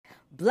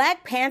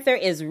Black Panther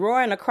is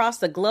roaring across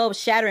the globe,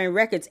 shattering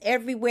records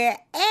everywhere.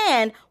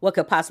 And what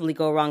could possibly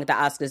go wrong at the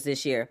Oscars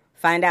this year?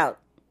 Find out.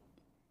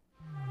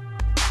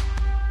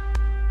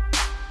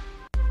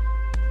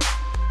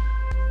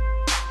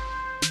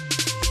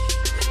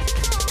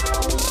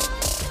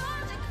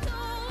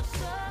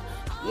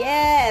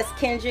 Yes,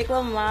 Kendrick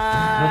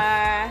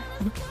Lamar.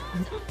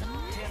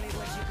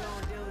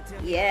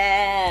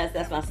 Yes,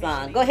 that's my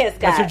song. Go ahead,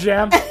 Scott. That's your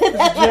jam? That's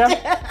your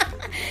jam?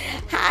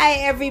 Hi,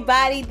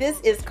 everybody. This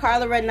is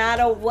Carla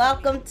Renata.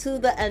 Welcome to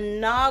the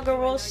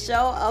inaugural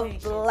show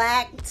of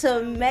Black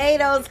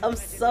Tomatoes. I'm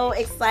so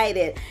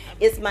excited.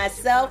 It's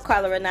myself,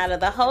 Carla Renata,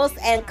 the host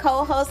and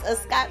co-host of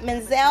Scott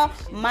Menzel.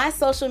 My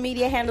social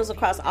media handles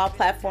across all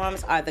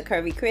platforms are The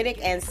Curvy Critic.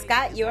 And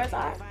Scott, yours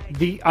are?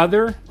 The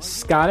other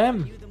Scott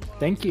M.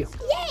 Thank you.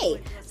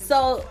 Yay!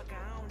 So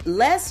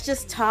let's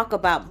just talk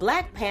about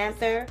Black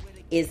Panther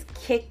is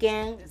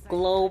kicking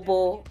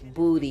global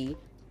booty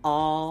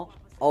all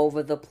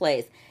over the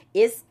place.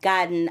 It's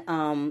gotten,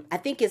 I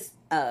think it's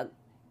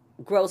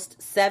grossed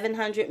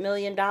 $700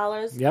 million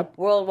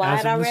worldwide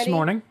as of already. This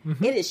morning.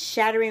 Mm-hmm. It is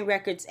shattering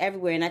records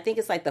everywhere. And I think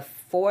it's like the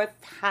fourth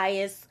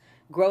highest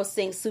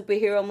grossing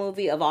superhero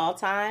movie of all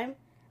time.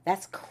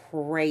 That's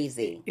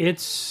crazy.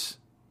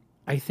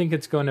 I think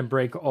it's going to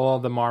break all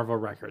the Marvel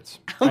records.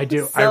 I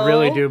do. I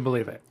really do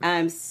believe it.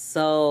 I'm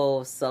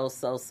so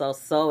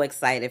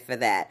excited for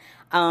that.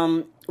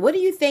 What do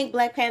you think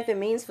Black Panther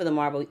means for the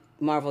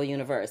Marvel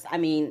universe? I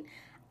mean,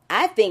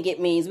 I think it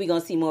means we're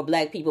going to see more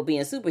black people being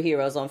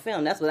superheroes on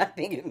film. That's what I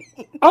think it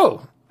means.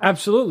 Oh,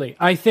 absolutely.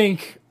 I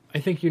think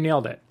you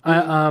nailed it.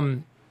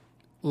 The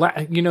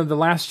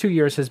last 2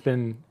 years has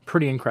been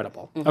pretty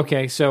incredible. Mm-hmm.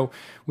 Okay, so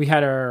we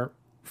had our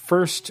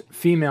first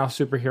female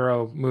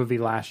superhero movie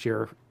last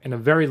year in a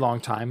very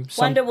long time.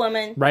 Wonder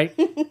Woman. Right?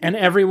 And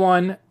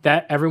everyone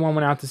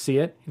went out to see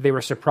it. They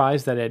were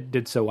surprised that it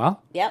did so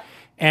well. Yep.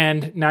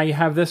 And now you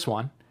have this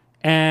one.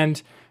 And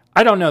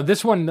I don't know,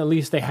 this one at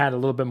least they had a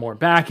little bit more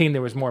backing.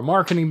 There was more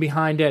marketing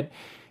behind it.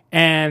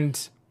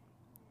 And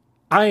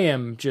I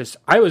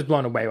was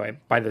blown away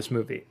by this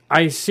movie.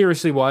 I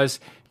seriously was.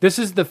 This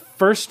is the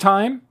first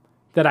time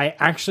that I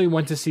actually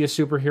went to see a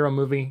superhero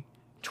movie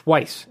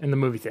twice in the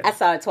movie theater. I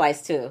saw it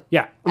twice too.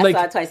 Yeah. I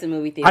saw it twice in the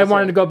movie theater. I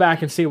wanted to go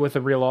back and see it with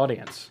a real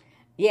audience.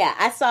 Yeah,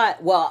 I saw it.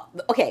 Well,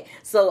 okay.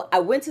 So I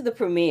went to the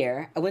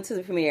premiere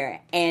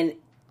and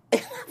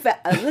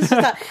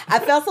I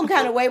felt some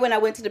kind of way when I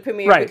went to the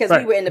premiere because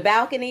we were in the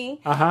balcony,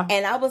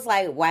 and I was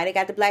like, "Why they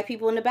got the black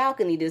people in the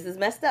balcony? This is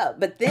messed up."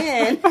 But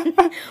then,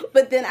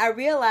 I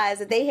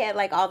realized that they had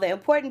like all the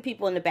important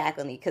people in the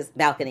balcony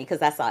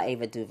because I saw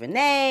Ava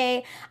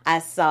DuVernay, I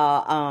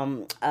saw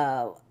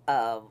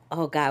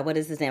oh God, what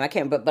is his name? I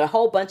can't remember, but a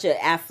whole bunch of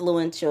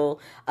affluential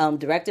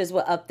directors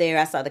were up there.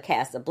 I saw the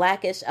cast of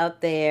Blackish up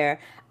there.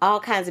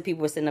 All kinds of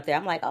people were sitting up there.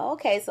 I'm like, oh,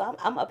 okay, so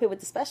I'm up here with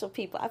the special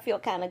people. I feel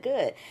kind of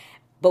good.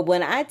 But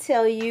when I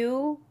tell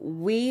you,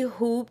 we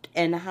hooped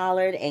and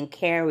hollered and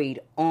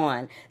carried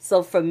on.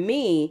 So for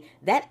me,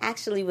 that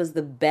actually was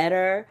the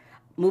better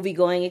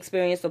movie-going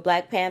experience for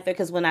Black Panther,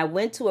 because when I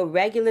went to a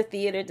regular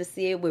theater to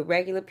see it with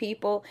regular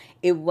people,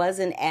 it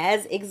wasn't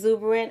as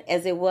exuberant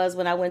as it was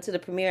when I went to the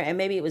premiere. And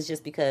maybe it was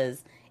just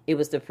because it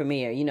was the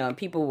premiere, and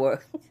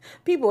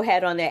people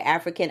had on their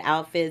African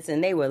outfits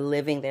and they were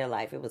living their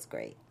life. It was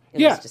great.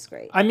 It was just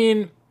great. I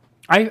mean,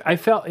 I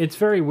felt, it's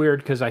very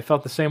weird because I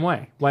felt the same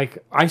way. Like,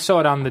 I saw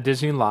it on the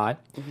Disney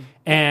lot,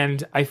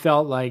 and I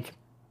felt like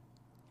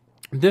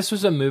this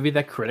was a movie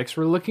that critics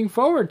were looking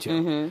forward to.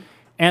 Mm-hmm.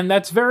 And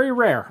that's very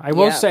rare. I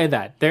will say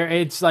that.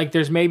 It's like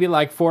there's maybe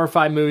like 4 or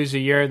 5 movies a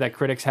year that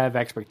critics have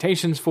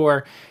expectations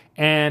for,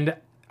 and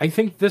I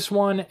think this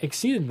one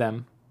exceeded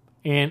them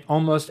in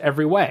almost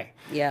every way.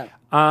 Yeah.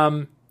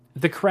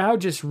 The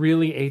crowd just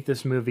really ate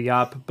this movie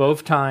up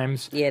both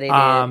times. Yeah, they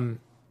did.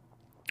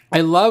 I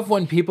love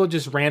when people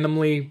just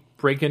randomly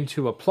break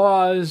into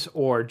applause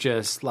or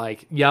just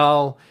like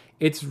yell.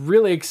 It's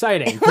really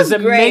exciting because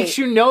it makes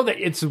you know that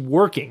it's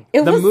working.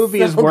 The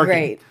movie is working.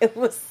 Great. It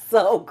was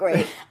so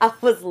great. I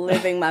was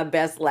living my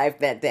best life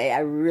that day. I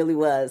really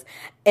was.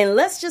 And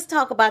let's just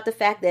talk about the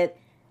fact that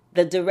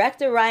the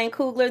director, Ryan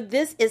Coogler,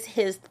 this is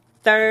his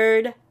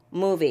third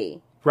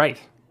movie. Right.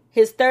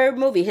 His third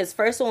movie. His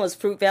first one was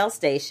Fruitvale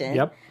Station.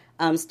 Yep.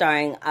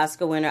 Starring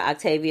Oscar winner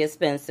Octavia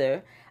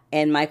Spencer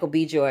and Michael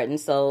B. Jordan.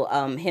 So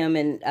him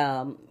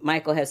and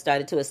Michael have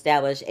started to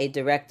establish a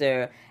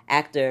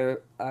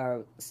director-actor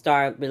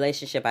star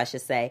relationship, I should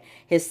say.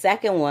 His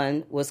second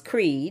one was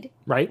Creed,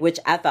 right, which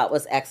I thought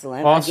was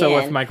excellent. Also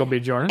with Michael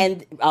B. Jordan.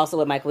 And also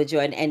with Michael B.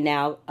 Jordan. And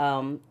now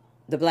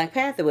the Black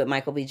Panther with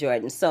Michael B.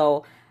 Jordan.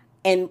 So,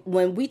 and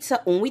when we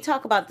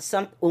talk about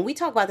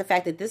the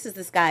fact that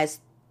this guy's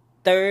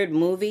third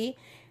movie,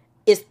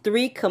 it's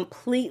 3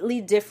 completely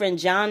different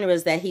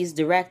genres that he's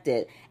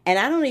directed.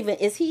 And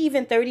is he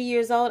even 30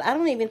 years old? I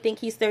don't even think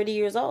he's 30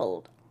 years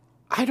old.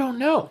 I don't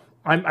know.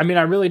 I mean,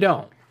 I really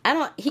don't.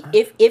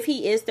 If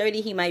he is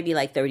 30, he might be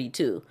like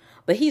 32.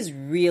 But he's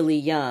really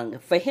young.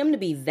 For him to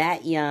be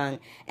that young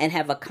and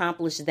have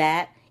accomplished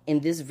that in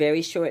this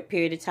very short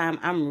period of time,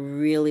 I'm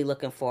really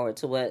looking forward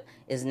to what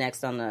is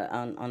next on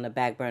the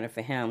back burner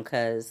for him,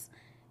 because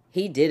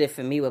he did it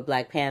for me with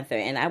Black Panther.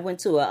 And I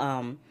went to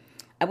a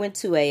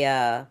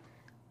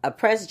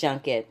press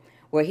junket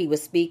where he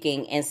was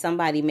speaking, and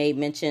somebody made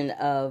mention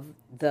of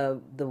the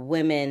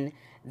women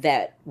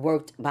that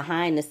worked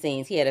behind the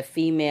scenes. He had a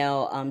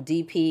female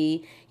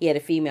DP. He had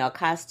a female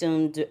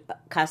costume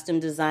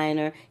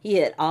designer. He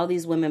had all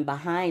these women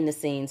behind the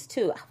scenes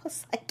too. I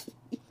was like,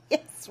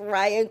 yes,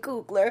 Ryan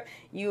Coogler,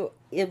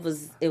 it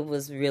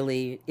was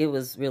really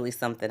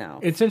something else.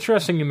 It's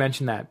interesting you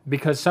mentioned that,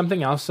 because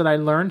something else that I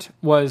learned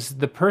was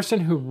the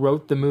person who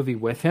wrote the movie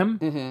with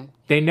him,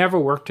 they never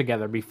worked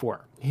together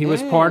before. He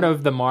was part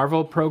of the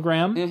Marvel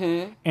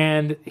program,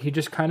 and he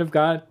just kind of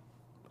got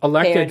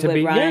elected to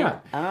be Ryan. yeah.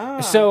 Oh.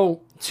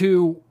 So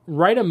to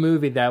write a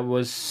movie that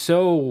was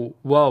so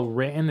well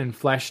written and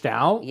fleshed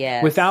out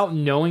without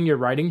knowing your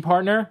writing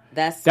partner,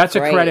 that's a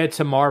credit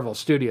to Marvel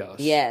Studios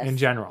in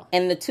general.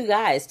 And the two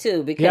guys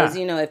too, because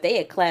if they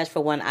had clashed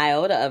for one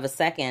iota of a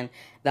second,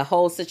 the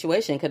whole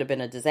situation could have been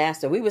a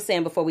disaster. We were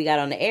saying before we got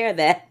on the air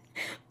that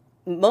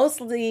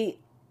mostly,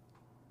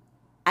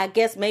 I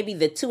guess maybe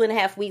the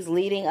 2.5 weeks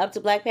leading up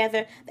to Black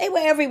Panther, they were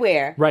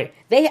everywhere. Right.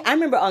 I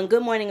remember on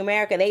Good Morning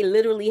America, they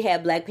literally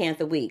had Black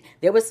Panther week.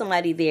 There was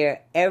somebody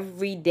there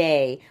every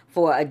day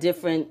for a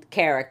different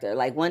character.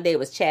 Like one day it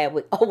was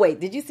Chadwick. Oh wait,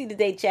 did you see the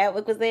day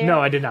Chadwick was there?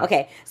 No, I did not.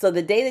 Okay, so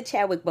the day that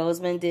Chadwick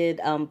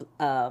Boseman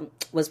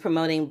was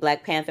promoting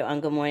Black Panther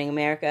on Good Morning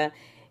America,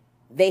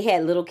 they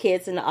had little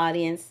kids in the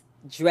audience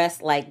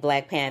dressed like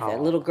Black Panther.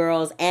 Little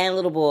girls and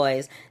little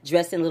boys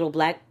dressed in little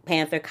Black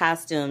Panther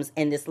costumes.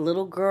 And this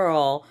little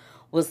girl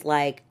was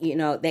like,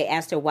 they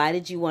asked her, why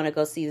did you want to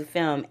go see the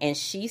film? And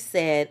she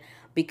said,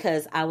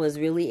 because I was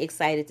really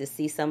excited to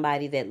see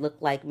somebody that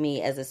looked like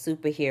me as a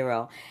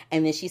superhero.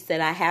 And then she said,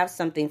 I have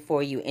something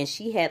for you. And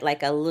she had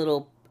like a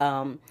little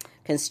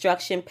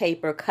construction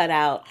paper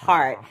cutout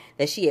heart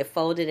that she had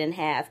folded in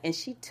half. And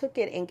she took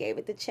it and gave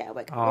it to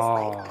Chadwick. I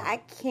was like, I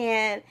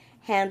can't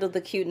handle the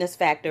cuteness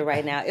factor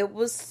right now. It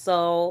was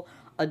so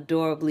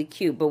adorably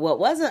cute. But what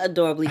wasn't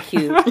adorably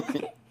cute,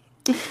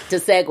 to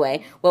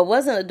segue, what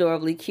wasn't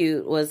adorably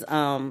cute was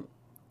the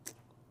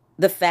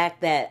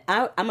fact that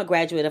I'm a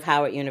graduate of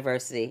Howard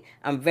University.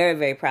 I'm very,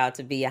 very proud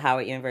to be a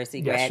Howard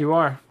University grad. Yes, you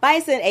are.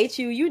 Bison,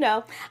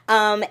 HU,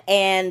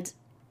 and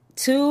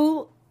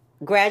two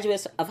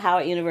graduates of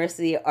Howard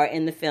University are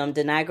in the film.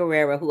 Denai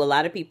Guerrero, who a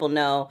lot of people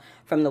know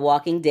from The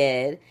Walking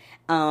Dead,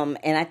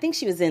 and I think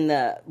she was in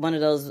one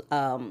of those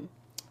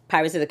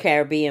Pirates of the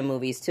Caribbean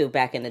movies too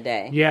back in the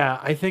day. Yeah,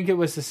 I think it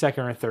was the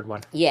second or third one.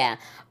 Yeah,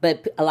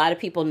 but a lot of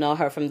people know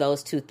her from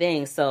those two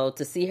things. So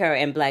to see her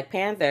in Black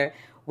Panther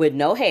with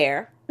no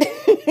hair,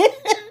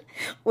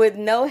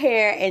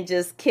 and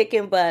just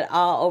kicking butt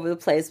all over the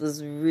place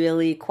was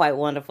really quite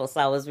wonderful.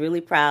 So I was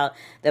really proud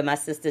that my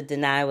sister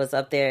Denai was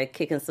up there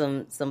kicking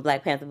some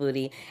Black Panther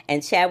booty,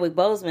 and Chadwick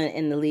Boseman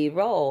in the lead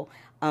role.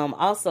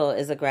 Also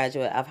is a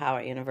graduate of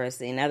Howard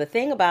University. Now, the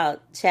thing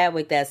about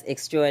Chadwick that's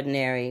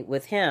extraordinary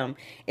with him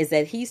is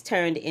that he's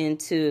turned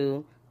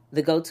into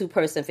the go-to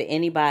person for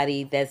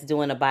anybody that's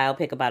doing a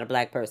biopic about a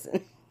Black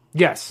person.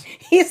 Yes.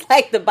 He's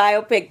like the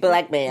biopic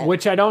Black man.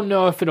 Which I don't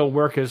know if it'll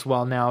work as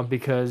well now,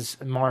 because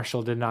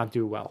Marshall did not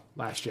do well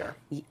last year.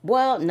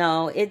 Well,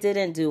 no, it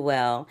didn't do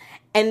well.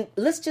 And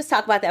let's just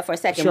talk about that for a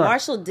second. Sure.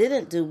 Marshall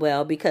didn't do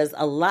well because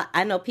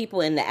I know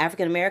people in the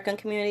African-American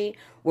community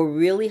were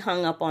really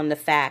hung up on the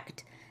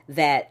fact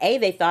that A,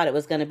 they thought it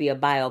was going to be a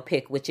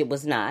biopic, which it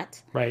was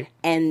not. Right.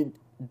 And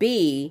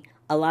B,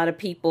 a lot of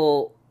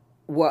people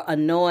were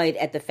annoyed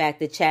at the fact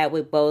that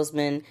Chadwick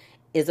Boseman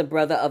is a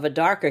brother of a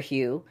darker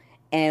hue,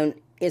 and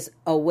it's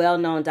a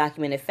well-known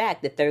documented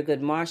fact that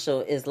Thurgood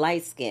Marshall is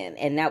light-skinned.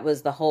 And that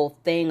was the whole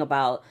thing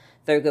about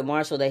Thurgood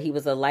Marshall, that he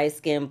was a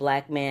light-skinned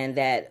Black man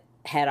that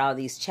had all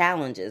these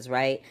challenges,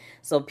 right?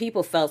 So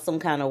people felt some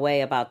kind of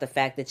way about the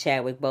fact that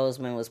Chadwick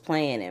Boseman was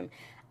playing him.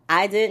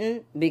 I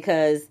didn't,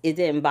 because it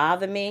didn't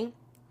bother me.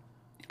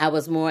 I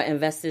was more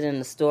invested in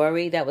the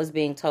story that was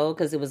being told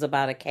because it was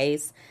about a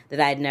case that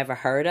I'd never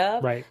heard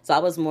of. Right. So I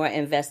was more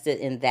invested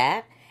in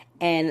that.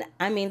 And,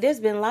 I mean, there's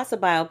been lots of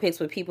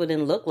biopics where people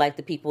didn't look like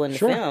the people in the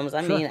films.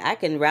 I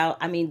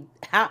mean,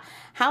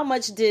 how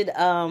much did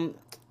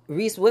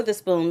Reese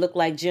Witherspoon look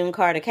like June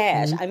Carter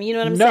Cash? I mean, you know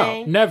what I'm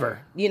saying? No,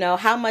 never.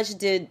 How much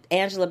did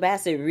Angela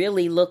Bassett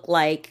really look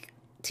like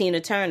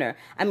Tina Turner?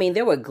 I mean,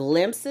 there were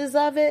glimpses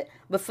of it,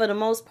 but for the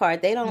most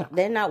part,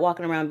 they're not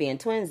walking around being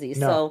twinsies.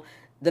 No. So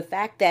the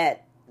fact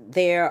that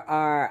there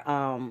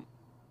are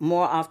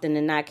more often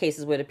than not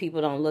cases where the people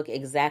don't look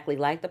exactly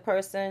like the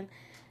person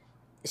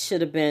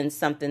should have been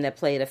something that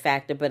played a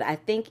factor. But I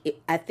think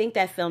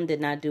that film did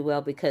not do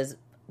well because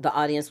the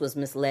audience was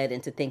misled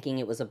into thinking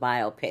it was a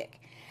biopic.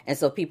 And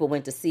so people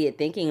went to see it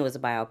thinking it was a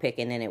biopic,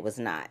 and then it was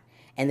not.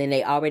 And then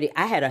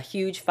I had a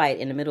huge fight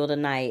in the middle of the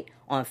night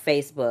on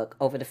Facebook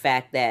over the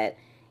fact that,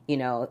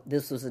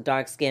 this was a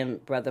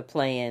dark-skinned brother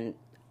playing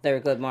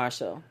Thurgood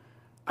Marshall.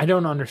 I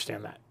don't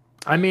understand that.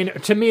 I mean,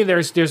 to me,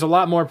 there's a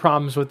lot more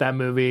problems with that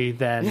movie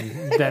than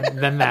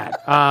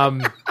that.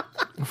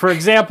 For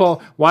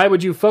example, why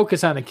would you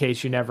focus on a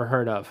case you never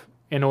heard of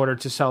in order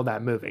to sell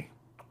that movie?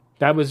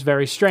 That was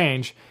very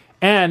strange.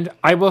 And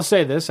I will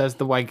say this, as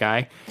the white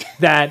guy,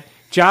 that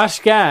Josh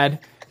Gad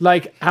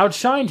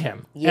outshined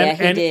him. Yeah,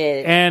 he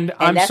did. And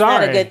I'm that's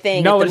sorry. Not a good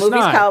thing. No, if the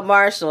movie's called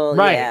Marshall.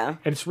 Right. Yeah.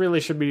 It really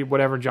should be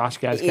whatever Josh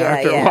Gad's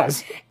character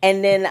was.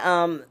 And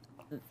then,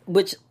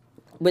 which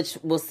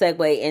will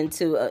segue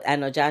into, I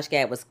know Josh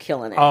Gad was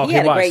killing it. He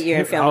had a great year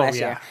in film last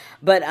year.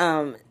 But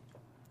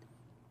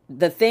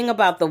the thing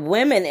about the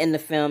women in the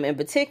film in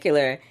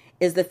particular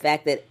is the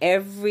fact that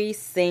every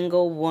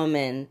single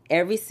woman,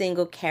 every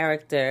single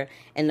character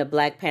in the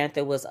Black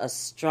Panther was a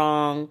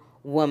strong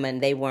woman.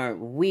 They weren't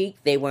weak.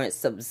 They weren't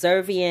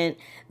subservient.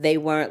 They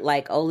weren't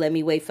like, oh, let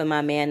me wait for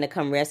my man to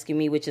come rescue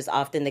me, which is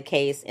often the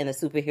case in a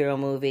superhero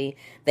movie.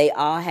 They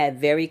all had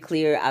very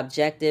clear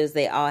objectives.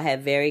 They all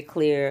had very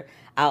clear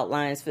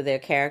outlines for their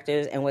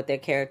characters and what their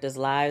characters'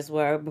 lives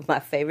were. But my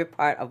favorite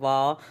part of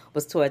all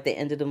was toward the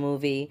end of the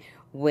movie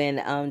when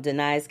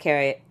Denai's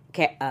character,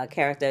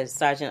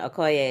 Sergeant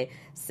Okoye,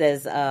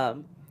 says,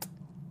 when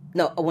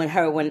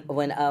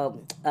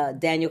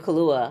Daniel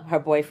Kaluuya, her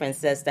boyfriend,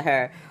 says to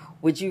her,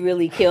 would you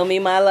really kill me,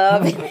 my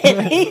love?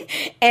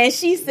 And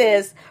she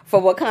says,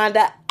 for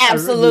Wakanda,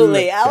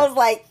 absolutely. I was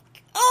like,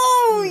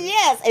 oh,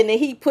 yes. And then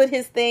he put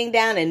his thing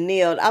down and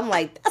kneeled. I'm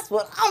like, that's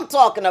what I'm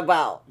talking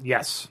about.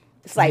 Yes.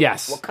 It's like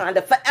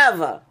Wakanda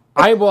forever.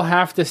 I will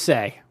have to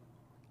say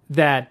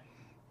that,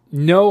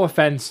 no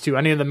offense to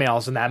any of the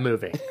males in that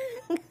movie,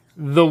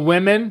 the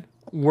women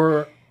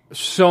were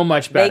so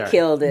much better. They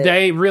killed it.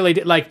 They really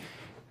did.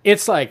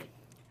 It's like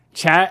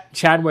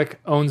Chadwick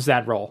owns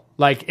that role.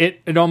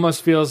 It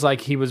almost feels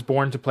like he was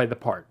born to play the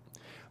part.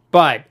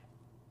 But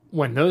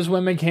when those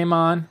women came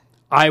on,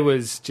 I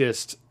was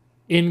just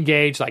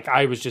engaged.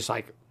 I was just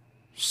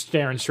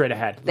staring straight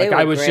ahead.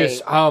 I was great.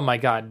 Just, oh my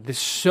God, this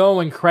is so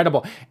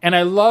incredible. And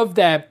I love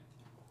that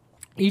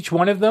each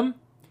one of them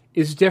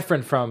is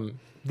different from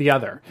the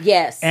other.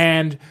 Yes.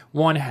 And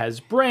one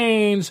has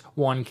brains,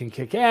 one can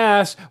kick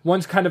ass,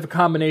 one's kind of a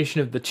combination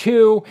of the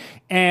two,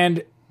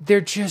 and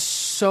they're just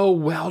so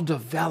well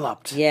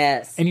developed.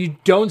 Yes. And you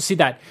don't see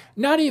that,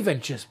 not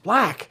even just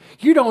black,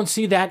 you don't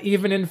see that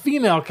even in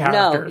female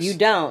characters. No, you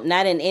don't.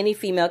 Not in any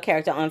female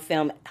character on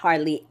film,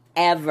 hardly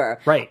ever.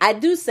 Right. I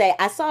do say,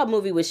 I saw a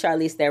movie with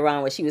Charlize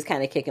Theron where she was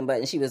kind of kicking butt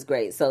and she was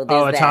great. So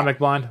there's Atomic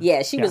Blonde?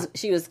 Yeah, she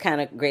was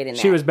kind of great in that.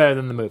 She was better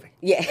than the movie.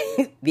 Yeah.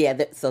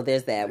 So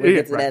there's that. We'll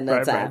get to that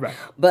another time. Right.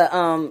 But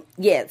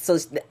so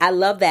I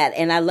love that.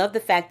 And I love the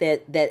fact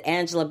that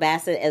Angela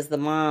Bassett as the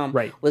mom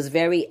was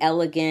very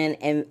elegant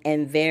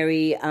and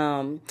very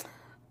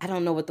I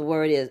don't know what the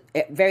word is,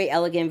 very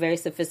elegant, very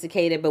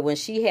sophisticated, but when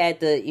she had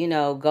to,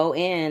 go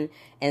in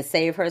and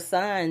save her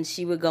son,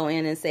 she would go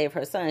in and save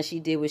her son. She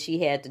did what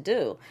she had to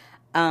do.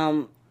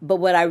 But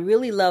what I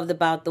really loved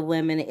about the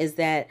women is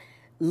that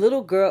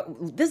little girl,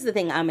 this is the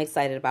thing I'm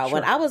excited about. Sure.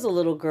 When I was a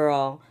little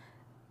girl,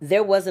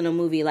 there wasn't a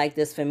movie like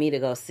this for me to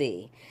go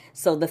see.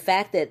 So the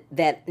fact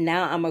that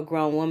now I'm a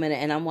grown woman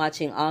and I'm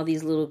watching all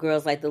these little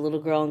girls, like the little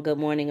girl in Good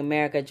Morning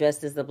America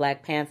dressed as the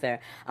Black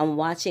Panther, I'm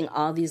watching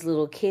all these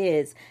little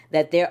kids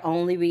that their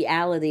only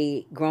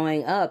reality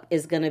growing up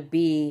is going to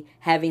be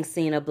having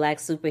seen a black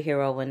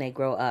superhero when they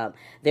grow up.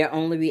 Their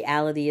only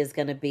reality is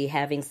going to be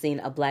having seen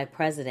a black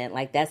president.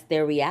 That's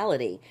their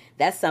reality.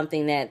 That's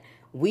something that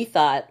we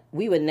thought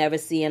we would never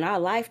see in our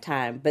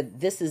lifetime, but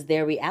this is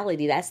their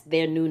reality. That's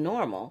their new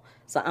normal.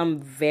 So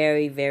I'm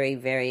very, very,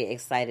 very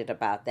excited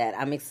about that.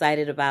 I'm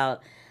excited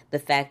about the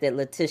fact that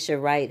Letitia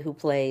Wright, who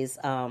plays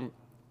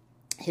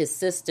his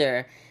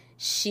sister,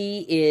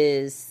 she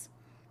is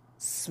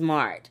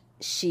smart.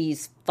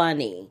 She's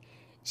funny.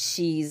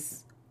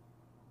 She's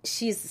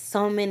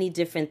so many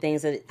different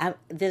things.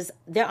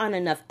 There aren't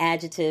enough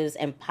adjectives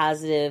and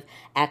positive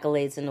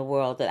accolades in the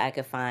world that I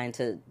could find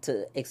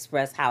to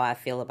express how I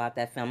feel about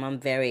that film. I'm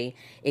very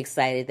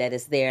excited that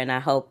it's there, and I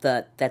hope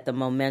that the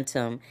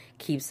momentum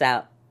keeps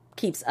up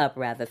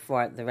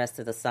for the rest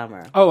of the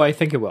summer. Oh, I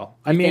think it will.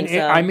 I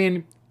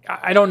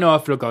don't know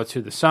if it'll go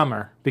through the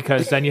summer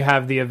because then you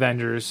have the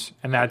Avengers,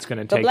 and that's going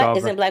to take over.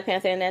 Isn't Black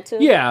Panther in that too?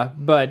 Yeah,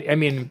 but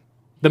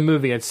the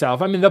movie itself,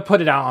 they'll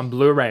put it out on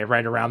Blu-ray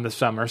right around the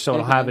summer, so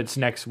it'll have its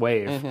next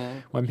wave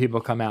when people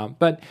come out.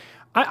 But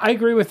I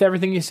agree with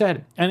everything you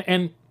said.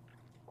 And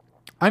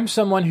I'm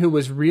someone who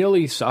was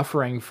really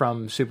suffering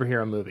from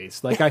superhero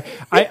movies. Wait,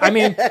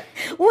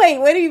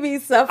 what do you mean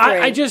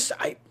suffering? I just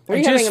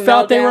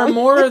felt they were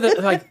more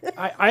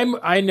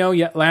I know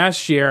yet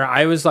last year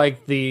I was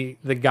like the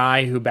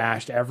guy who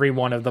bashed every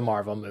one of the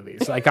Marvel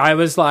movies. I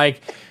was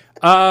like,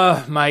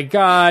 oh my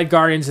God,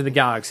 Guardians of the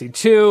Galaxy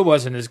 2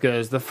 wasn't as good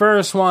as the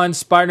first one.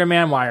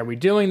 Spider-Man, why are we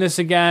doing this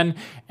again?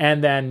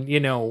 And then,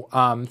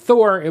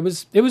 Thor, it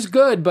was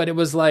good, but it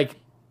was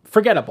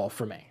forgettable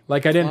for me. I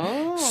didn't.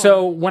 Oh.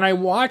 So when I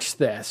watched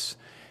this,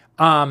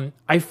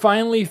 I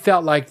finally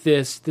felt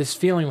this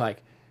feeling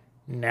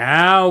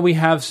now we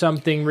have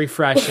something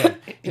refreshing.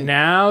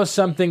 Now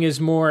something is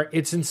more,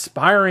 it's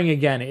inspiring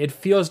again. It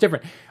feels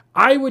different.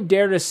 I would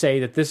dare to say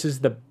that this is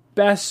the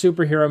best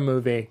superhero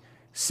movie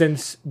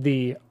since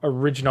the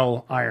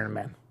original Iron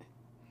Man.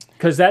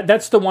 Because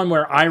that's the one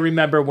where I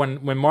remember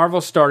when Marvel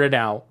started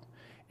out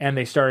and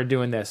they started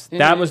doing this. Mm-hmm.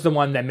 That was the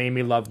one that made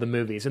me love the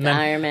movies. And then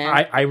Iron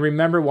Man. I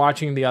remember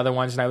watching the other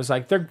ones and I was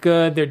like, they're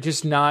good, they're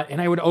just not.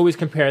 And I would always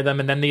compare them.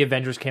 And then the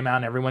Avengers came out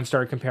and everyone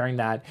started comparing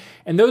that.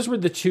 And those were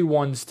the two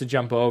ones to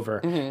jump over.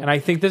 Mm-hmm. And I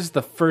think this is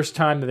the first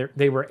time that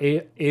they were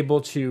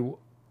able to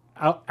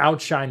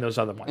outshine those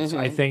other ones,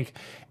 I think.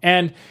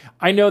 And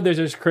I know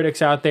there's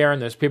critics out there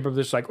and there's people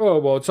just like, oh,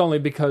 well, it's only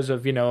because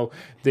of,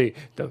 the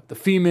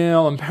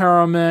female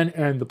empowerment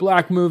and the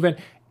black movement.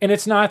 And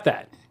it's not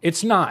that.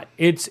 It's not.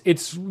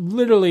 It's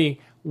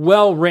literally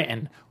well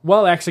written,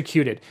 well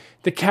executed.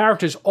 The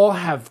characters all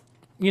have,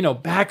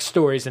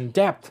 backstories and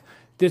depth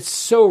that's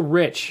so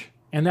rich.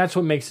 And that's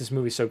what makes this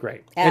movie so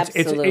great.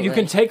 Absolutely. You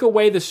can take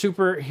away the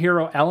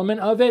superhero element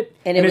of it,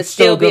 and it would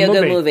still be a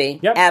good movie.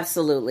 Yep.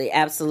 Absolutely,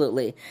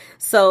 absolutely.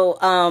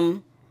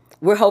 So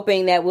we're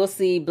hoping that we'll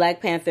see Black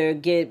Panther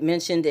get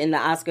mentioned in the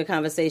Oscar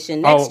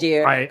conversation next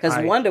year,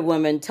 because Wonder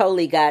Woman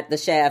totally got the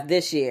shaft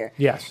this year.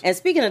 Yes. And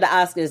speaking of the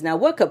Oscars, now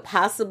what could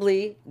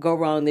possibly go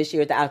wrong this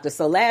year at the Oscars?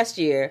 So last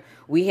year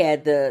we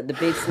had the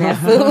big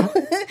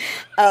snafu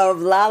of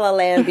La La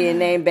Land being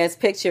named Best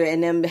Picture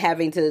and them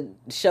having to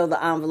show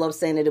the envelope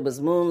saying that it was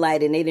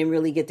Moonlight, and they didn't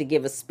really get to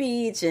give a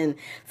speech, and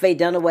Faye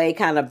Dunaway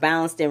kind of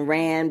bounced and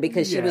ran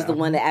because she was the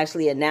one that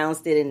actually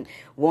announced it, and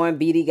Warren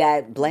Beatty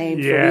got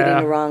blamed for reading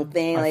the wrong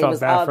thing. Like, it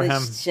was all the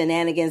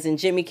shenanigans, and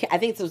I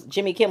think it was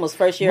Jimmy Kimmel's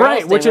first year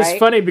hosting, which is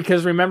funny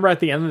because remember at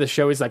the end of the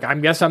show he's like, I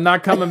guess I'm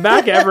not coming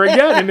back ever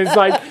again, and it's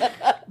like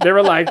they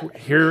were like,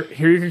 here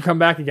you can come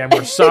back again,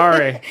 we're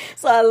sorry.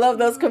 So I love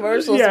those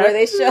commercials where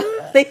they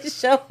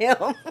show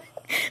him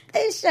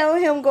they show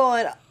him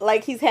going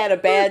like he's had a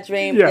bad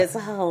dream. It's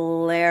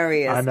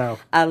hilarious. I know.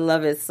 I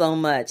love it so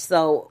much.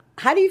 So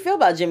how do you feel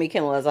about Jimmy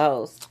Kimmel as a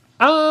host?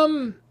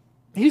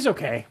 He's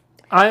okay.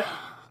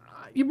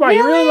 You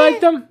really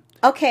liked him?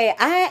 Okay,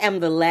 I am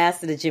the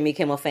last of the Jimmy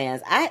Kimmel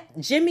fans.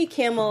 Jimmy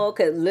Kimmel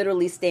could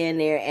literally stand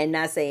there and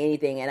not say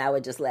anything, and I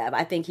would just laugh.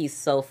 I think he's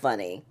so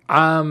funny.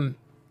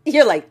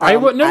 You're like,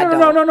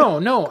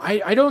 no.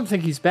 I don't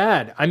think he's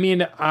bad. I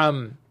mean,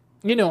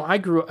 I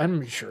grew.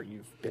 I'm sure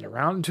you've been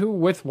around too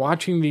with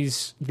watching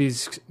these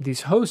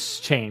hosts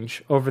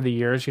change over the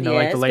years.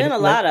 Like the latest. Been a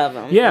lot of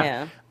them.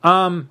 Yeah.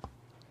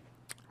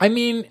 I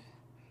mean,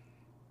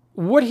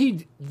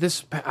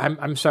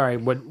 I'm sorry.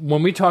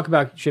 When we talk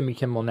about Jimmy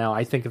Kimmel now,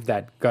 I think of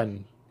that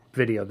gun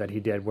video that he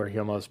did where he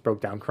almost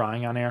broke down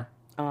crying on air.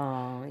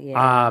 Oh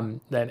yeah.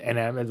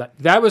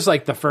 That was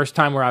like the first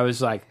time where I was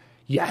like,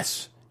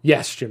 yes,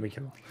 Jimmy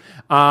Kimmel.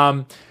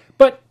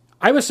 But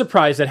I was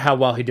surprised at how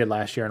well he did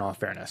last year. In all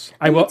fairness,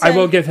 I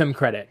will give him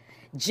credit.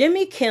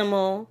 Jimmy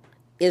Kimmel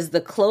is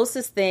the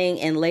closest thing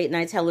in late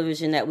night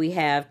television that we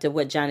have to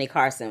what Johnny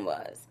Carson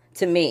was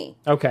to me.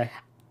 Okay.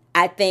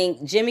 I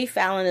think Jimmy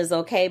Fallon is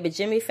okay, but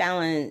Jimmy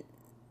Fallon,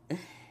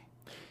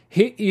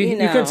 you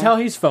can tell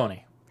he's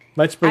phony.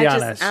 Let's be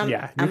honest.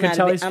 You can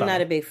tell he's phony. I'm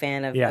not a big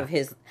fan of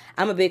his.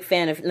 I'm a big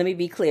fan of. Let me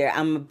be clear.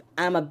 I'm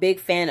a big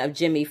fan of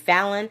Jimmy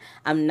Fallon.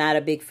 I'm not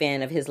a big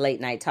fan of his late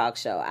night talk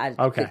show.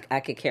 I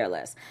could care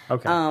less.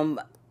 Okay.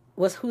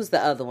 Who's the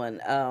other one?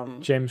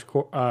 James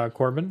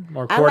Corden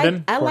or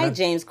Corden? I like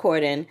James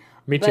Corden.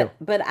 Me too.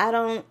 But I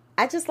don't.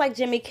 I just like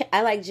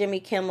I like Jimmy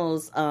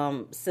Kimmel's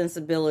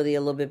sensibility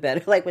a little bit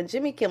better. Like when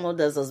Jimmy Kimmel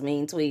does those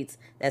mean tweets,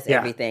 that's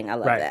everything. I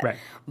love that. Right.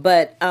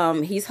 But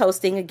he's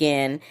hosting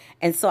again,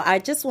 and so I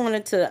just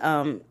wanted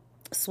to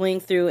swing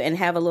through and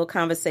have a little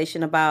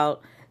conversation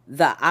about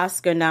the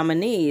Oscar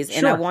nominees. Sure.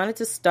 And I wanted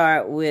to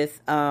start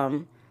with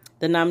the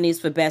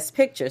nominees for Best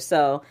Picture.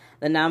 So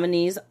the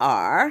nominees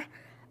are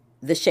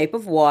The Shape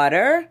of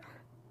Water,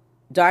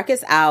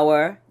 Darkest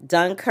Hour,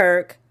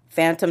 Dunkirk,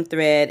 Phantom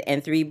Thread,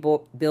 and Three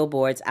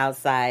Billboards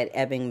Outside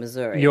Ebbing,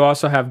 Missouri. You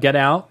also have Get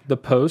Out, The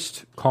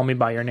Post, Call Me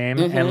By Your Name,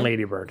 and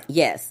Lady Bird.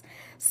 Yes.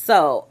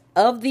 So,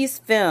 of these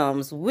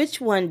films, which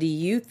one do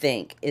you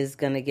think is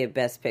going to get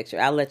Best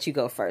Picture? I'll let you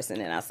go first, and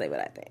then I'll say what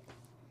I think.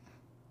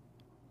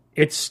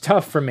 It's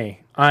tough for me.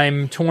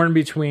 I'm torn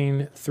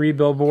between Three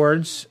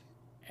Billboards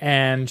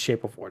and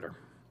Shape of Water.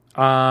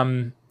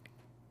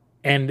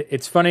 And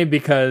it's funny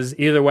because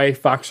either way,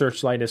 Fox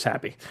Searchlight is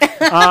happy.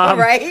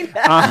 Right?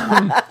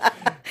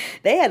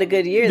 They had a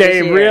good year this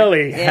year. They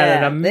really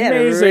had an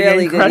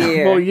amazing,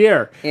 incredible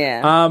year.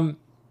 Yeah.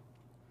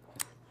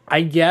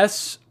 I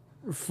guess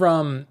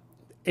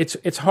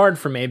it's hard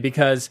for me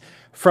because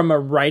from a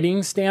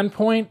writing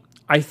standpoint,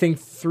 I think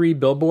Three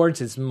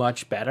Billboards is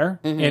much better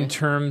in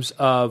terms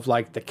of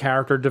like the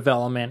character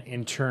development,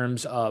 in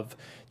terms of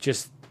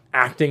just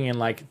acting and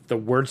like the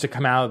words that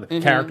come out of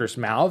the character's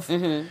mouth.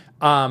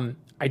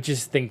 I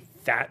just think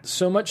that's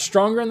so much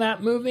stronger in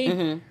that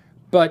movie.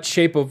 But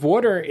Shape of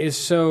Water is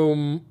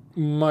so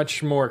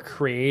much more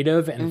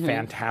creative and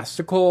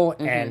fantastical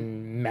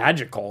and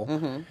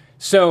magical.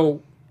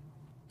 So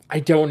I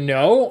don't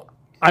know.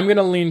 I'm going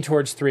to lean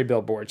towards Three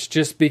Billboards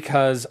just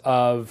because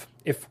of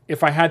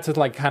if I had to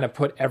like kind of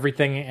put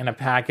everything in a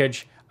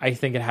package, I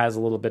think it has a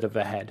little bit of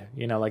a head.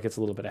 Like it's a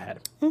little bit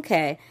ahead.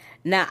 Okay.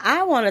 Now,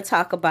 I want to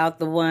talk about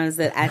the ones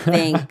that I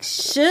think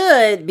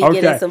should be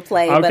getting some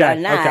play, but are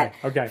not.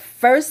 Okay.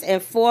 First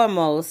and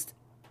foremost,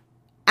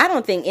 I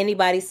don't think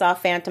anybody saw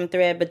Phantom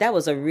Thread, but that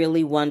was a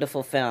really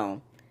wonderful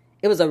film.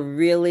 It was a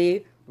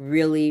really,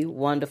 really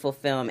wonderful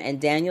film.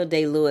 And Daniel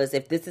Day-Lewis,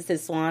 if this is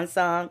his swan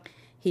song,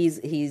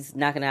 he's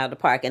knocking it out of the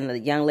park. And the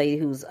young lady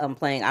who's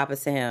playing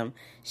opposite him,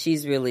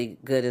 she's really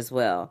good as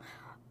well.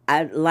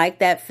 I like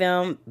that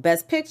film.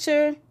 Best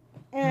Picture,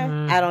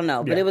 I don't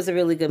know, but it was a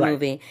really good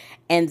movie.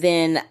 And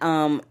then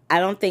I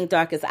don't think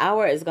Darkest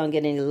Hour is going to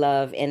get any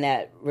love in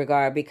that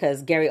regard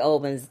because Gary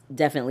Oldman's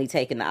definitely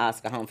taking the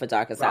Oscar home for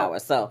Darkest Hour.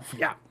 So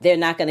they're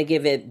not going to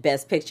give it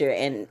Best Picture,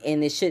 and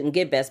it shouldn't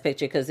get Best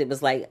Picture because it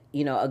was like,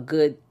 a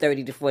good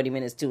 30 to 40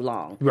 minutes too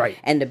long. Right.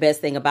 And the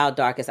best thing about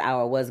Darkest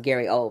Hour was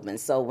Gary Oldman.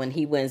 So when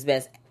he wins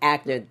Best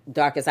Actor,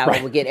 Darkest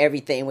Hour will get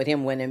everything with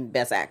him winning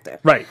Best Actor.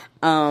 Right.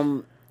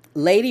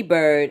 Lady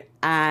Bird,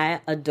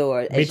 I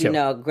adore. As you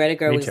know, Greta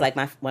Gerwig's like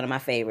one of my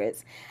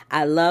favorites.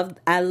 I love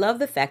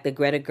the fact that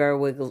Greta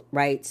Gerwig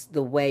writes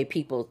the way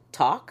people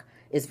talk.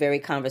 It's very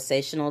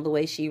conversational the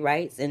way she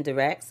writes and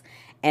directs,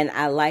 and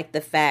I like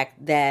the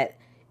fact that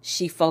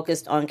she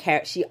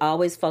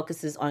always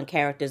focuses on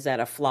characters that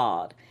are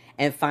flawed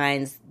and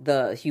finds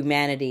the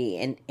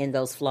humanity in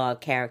those flawed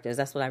characters.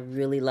 That's what I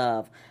really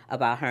love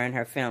about her and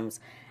her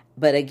films.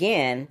 But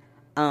again,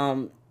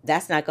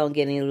 that's not going to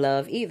get any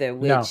love either,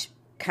 which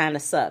kind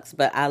of sucks,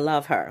 but I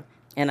love her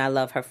and I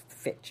love her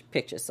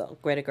pictures. So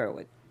Greta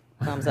Gerwig,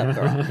 thumbs up,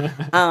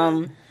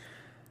 girl.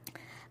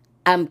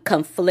 I'm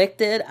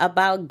conflicted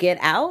about Get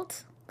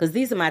Out because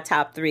these are my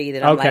top three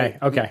that I'm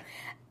okay.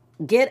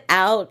 Get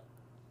Out,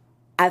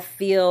 I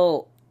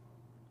feel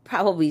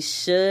probably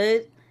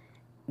should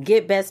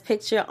get Best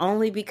Picture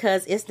only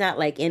because it's not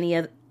like any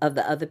of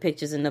the other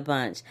pictures in the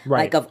bunch.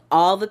 Right. Like of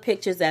all the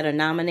pictures that are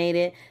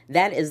nominated,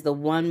 that is the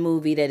one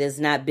movie that is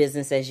not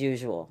business as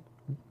usual.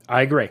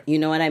 I agree. You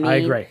know what I mean? I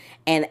agree.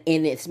 And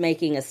it's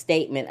making a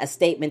statement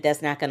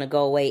that's not going to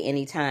go away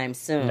anytime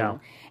soon. No.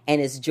 And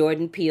it's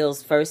Jordan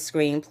Peele's first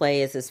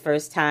screenplay. It's his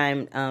first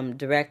time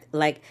direct.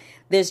 Like,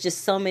 there's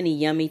just so many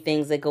yummy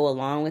things that go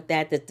along with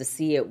that to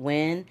see it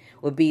win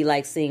would be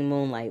like seeing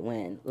Moonlight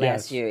win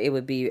last year. It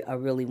would be a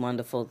really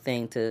wonderful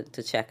thing to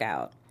check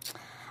out.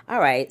 All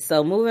right,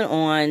 so moving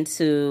on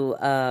to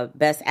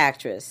Best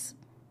Actress.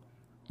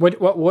 Which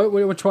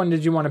one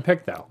did you want to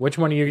pick, though? Which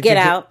one do you Get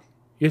Out.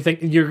 You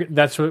think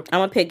that's what I'm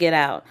gonna pick Get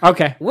Out.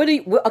 Okay.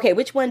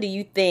 Which one do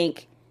you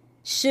think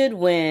should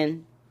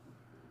win,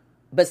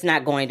 but's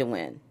not going to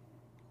win?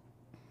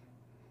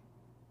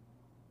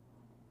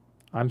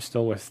 I'm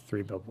still with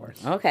 3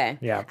 Billboards. Okay.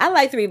 Yeah. I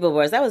like 3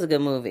 Billboards. That was a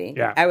good movie.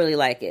 Yeah. I really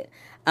like it.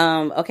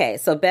 Okay,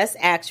 so Best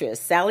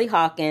Actress, Sally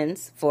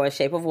Hawkins for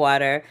Shape of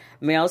Water,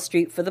 Meryl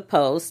Streep for The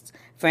Post,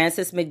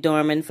 Frances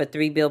McDormand for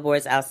 3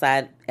 Billboards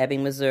Outside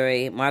Ebbing,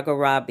 Missouri, Margot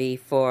Robbie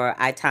for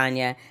I,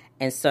 Tonya,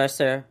 and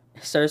Saoirse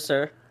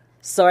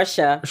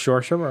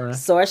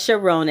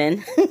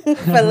Ronan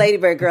for Lady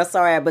Bird. Girl,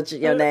 sorry I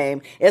butchered your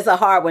name. It's a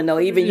hard one though.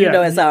 Even you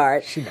know it's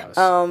hard. She knows.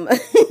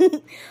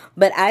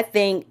 But I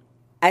think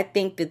that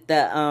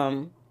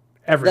the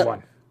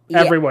everyone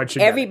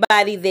should.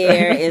 Everybody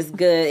there is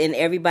good, and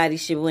everybody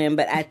should win.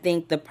 But I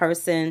think the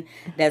person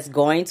that's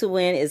going to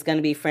win is going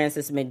to be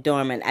Frances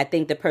McDormand. I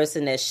think the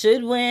person that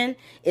should win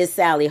is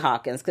Sally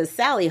Hawkins because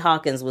Sally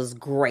Hawkins was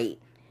great.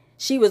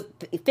 She was.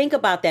 Think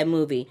about that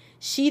movie.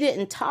 She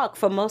didn't talk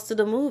for most of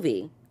the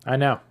movie. I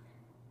know.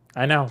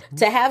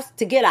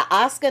 To get an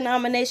Oscar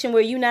nomination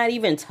where you're not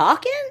even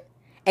talking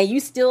and you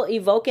still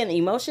evoking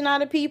emotion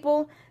out of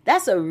people,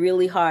 that's a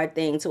really hard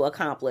thing to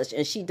accomplish,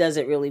 and she does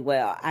it really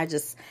well.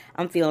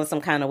 I'm feeling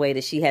some kind of way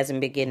that she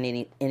hasn't been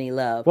getting any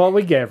love. Well,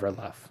 we gave her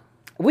love.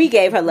 We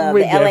gave her love.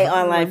 The LA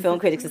Online Film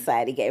Critics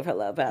Society gave her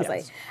love. But I was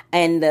like,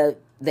 and the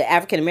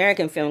African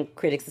American Film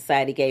Critics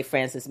Society gave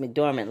Frances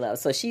McDormand love.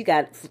 So she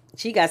got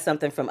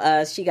something from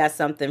us. She got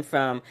something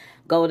from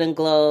Golden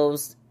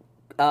Globes,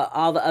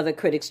 all the other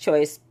Critics'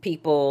 Choice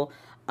people.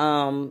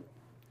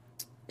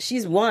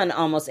 She's won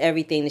almost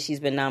everything that she's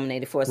been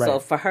nominated for. Right. So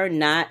for her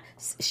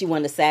she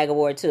won the SAG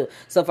Award too.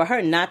 So for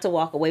her not to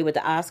walk away with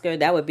the Oscar,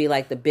 that would be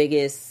like the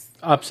biggest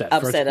upset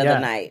of the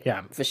night.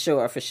 Yeah, for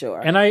sure.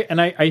 And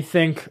I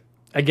think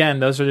again,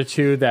 those are the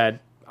two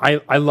that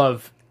I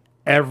love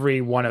every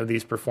one of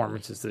these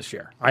performances this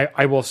year.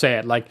 I will say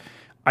it. Like,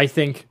 I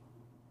think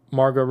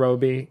Margot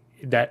Robbie,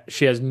 that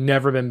she has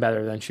never been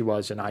better than she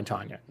was in I,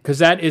 Tonya. Because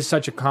that is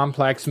such a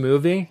complex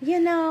movie.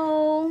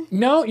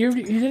 No, you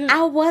didn't.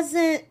 I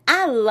wasn't.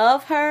 I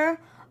love her,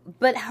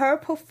 but her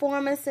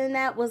performance in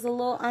that was a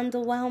little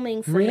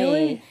underwhelming for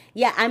me.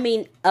 Yeah, I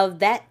mean,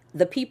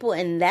 the people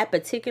in that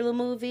particular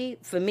movie,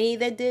 for me,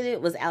 that did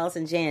it was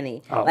Allison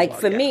Janney.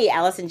 Me,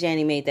 Allison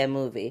Janney made that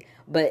movie.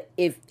 But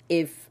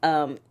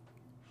and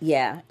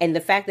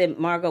the fact that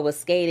Margot was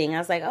skating, I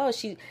was like, oh,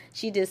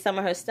 she did some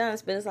of her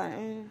stunts, but it's like,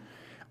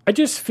 I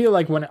just feel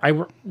like when I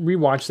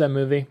rewatched that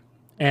movie,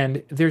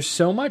 and there's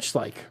so much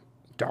like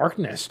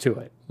darkness to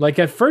it. Like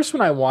at first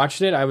when I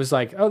watched it, I was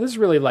like, oh, this is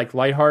really like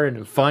lighthearted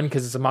and fun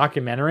because it's a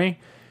mockumentary.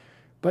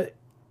 But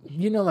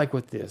like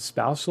with the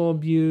spousal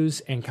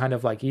abuse and kind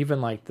of like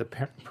even like the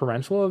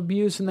parental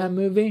abuse in that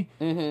movie,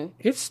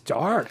 it's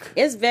dark.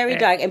 It's very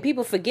dark, and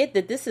people forget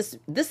that this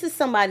is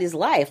somebody's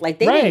life. Like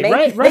they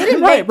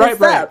didn't make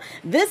this up.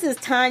 This is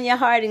Tanya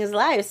Harding's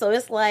life, so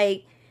it's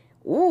like,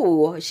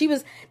 ooh,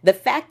 the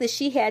fact that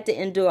she had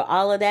to endure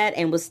all of that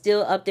and was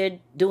still up there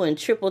doing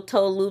triple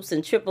toe loops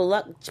and triple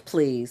luck.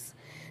 Please,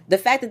 the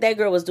fact that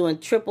girl was doing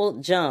triple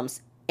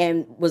jumps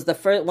and was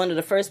one of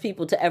the first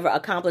people to ever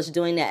accomplish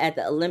doing that at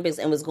the Olympics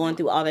and was going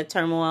through all that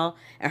turmoil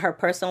in her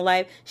personal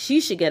life,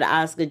 she should get an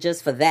Oscar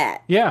just for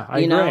that. Yeah, I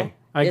agree.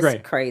 I agree.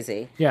 It's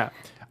crazy. Yeah.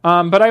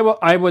 But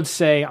I would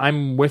say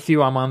I'm with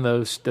you. I'm on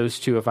those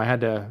two. If I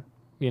had to,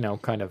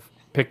 kind of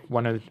pick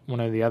one or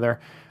the other.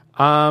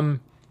 You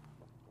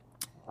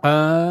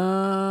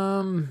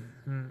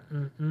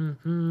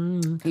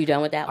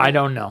done with that one? I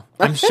don't know.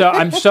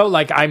 I'm so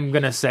like, I'm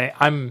going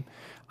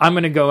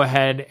to go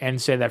ahead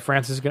and say that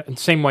France is going to,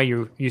 same way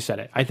you said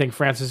it. I think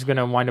France is going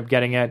to wind up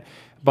getting it,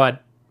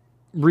 but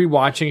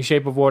rewatching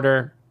Shape of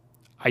Water,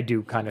 I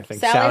do kind of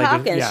think Sally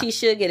Hawkins, she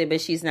should get it,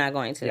 but she's not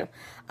going to.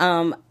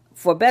 Yeah.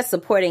 For Best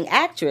Supporting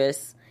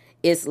Actress,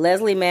 it's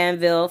Leslie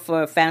Manville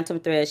for Phantom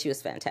Thread. She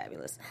was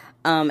fantabulous.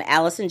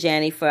 Allison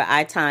Janney for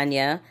I,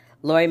 Tonya,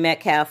 Laurie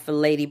Metcalf for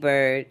Lady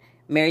Bird,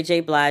 Mary J.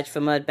 Blige for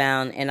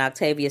Mudbound, and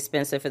Octavia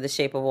Spencer for The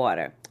Shape of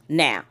Water.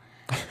 Now,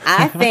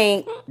 I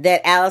think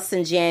that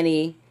Allison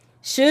Janney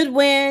should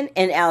win,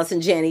 and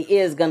Allison Janney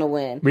is going to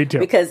win. Me too.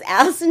 Because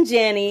Allison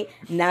Janney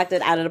knocked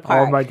it out of the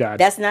park. Oh, my God.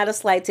 That's not a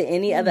slight to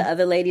any of the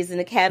other ladies in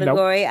the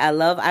category. Nope. I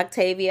love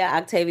Octavia.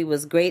 Octavia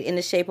was great in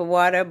The Shape of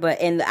Water,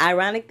 and the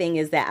ironic thing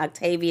is that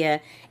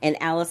Octavia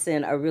and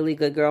Allison are really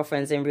good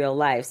girlfriends in real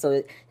life.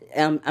 So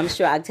I'm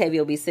sure Octavia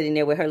will be sitting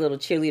there with her little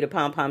cheerleader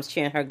pom-poms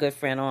cheering her good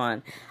friend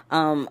on.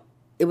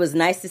 It was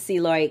nice to see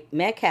Laurie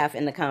Metcalf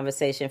in the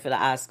conversation for the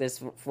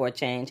Oscars for a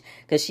change,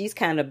 because she's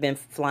kind of been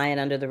flying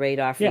under the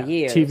radar for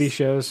years. TV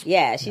shows.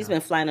 Yeah, she's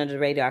been flying under the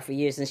radar for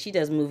years, and she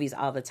does movies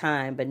all the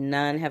time, but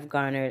none have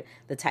garnered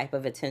the type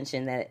of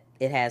attention that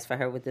it has for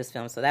her with this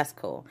film, so that's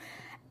cool.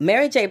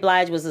 Mary J.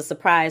 Blige was a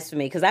surprise for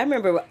me, because I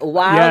remember a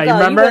while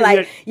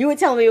ago, you were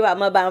telling me about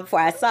Mudbound before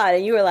I saw it,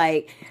 and you were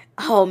like,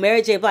 oh,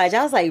 Mary J. Blige.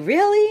 I was like,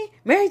 really?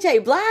 Mary J.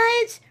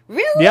 Blige?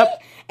 Really?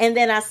 Yep. And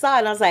then I saw it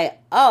and I was like,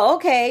 oh,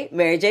 okay,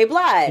 Mary J.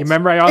 Blige. You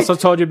remember I also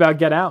told you about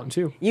Get Out,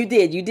 too. You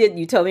did.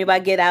 You told me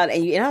about Get Out.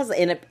 And I was,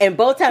 and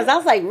both times I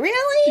was like,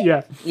 really?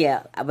 Yeah.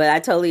 Yeah. But I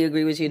totally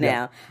agree with you now.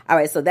 Yeah. All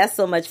right. So that's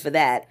so much for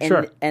that. And,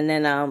 sure. And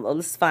then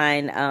let's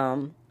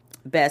find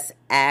Best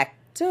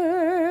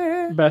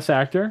Actor. Best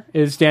Actor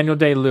is Daniel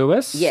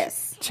Day-Lewis.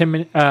 Yes.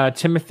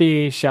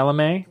 Timothée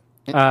Chalamet.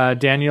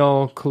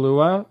 Daniel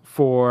Kaluuya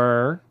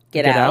for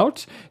Get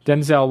Out.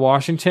 Denzel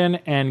Washington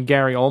and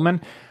Gary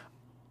Oldman.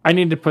 I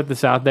need to put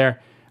this out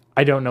there.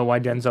 I don't know why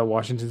Denzel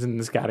Washington's in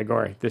this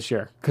category this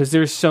year, because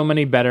there's so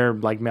many better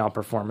male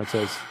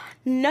performances.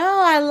 No,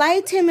 I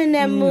liked him in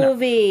that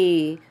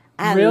movie.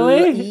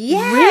 Really?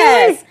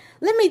 Yes. Really?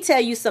 Let me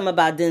tell you something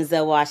about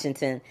Denzel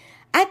Washington.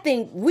 I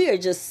think we are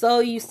just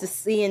so used to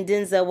seeing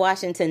Denzel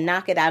Washington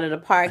knock it out of the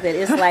park that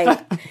it's like,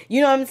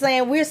 you know what I'm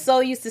saying? We're so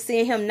used to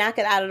seeing him knock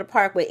it out of the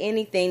park with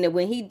anything that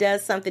when he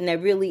does something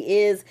that really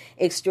is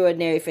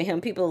extraordinary for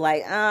him, people are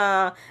like,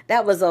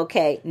 that was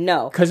okay.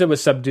 No. Because it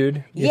was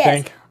subdued, you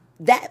think?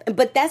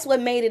 But that's what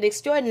made it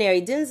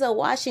extraordinary. Denzel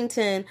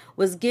Washington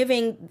was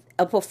giving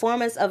a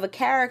performance of a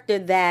character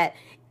that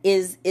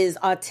is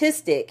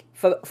autistic,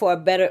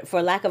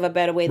 for lack of a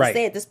better way to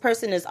say it. This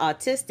person is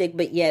autistic,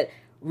 but yet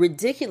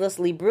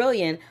ridiculously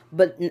brilliant,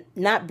 but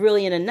not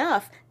brilliant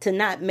enough to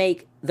not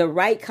make the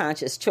right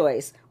conscious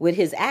choice with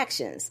his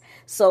actions.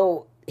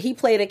 So he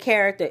played a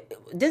character.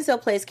 Denzel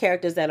plays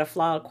characters that are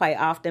flawed quite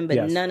often,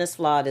 but none as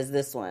flawed as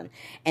this one.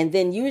 And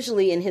then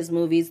usually in his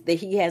movies that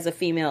he has a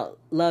female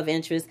love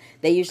interest,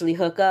 they usually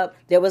hook up.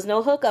 There was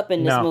no hookup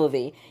in this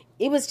movie.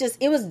 It was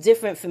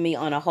different for me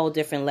on a whole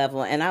different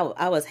level, and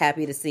I was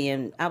happy to see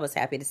him. I was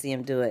happy to see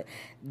him do it.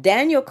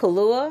 Daniel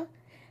Kaluuya,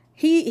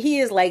 he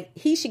is like,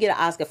 he should get an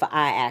Oscar for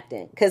eye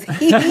acting, because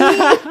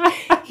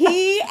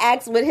he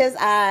acts with his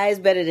eyes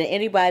better than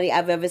anybody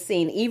I've ever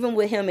seen. Even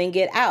with him in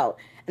in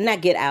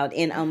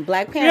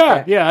Black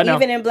Panther. Yeah, I know.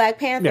 Even in Black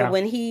Panther,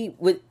 when he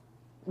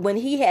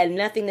had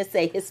nothing to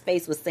say, his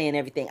face was saying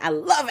everything. I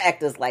love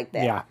actors like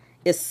that. Yeah,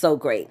 it's so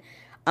great.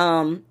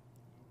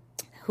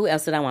 Who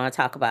else did I want to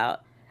talk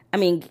about? I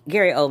mean,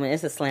 Gary Oldman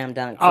is a slam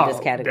dunk for this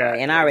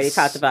category, and I already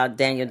talked about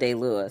Daniel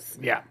Day-Lewis.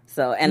 Yeah.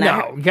 So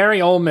Gary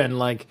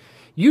Oldman,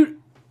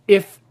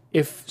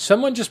 if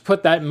someone just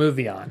put that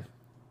movie on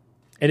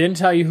and didn't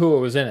tell you who it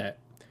was in it,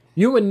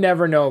 you would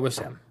never know it was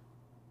him.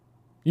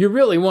 You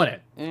really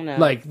wouldn't.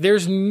 No.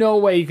 There's no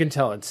way you can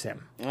tell it's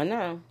him. I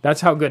know.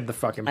 That's how good the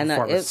fucking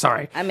performance.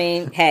 Sorry. I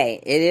mean, hey,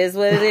 it is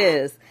what it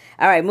is.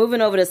 All right, moving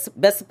over to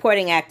Best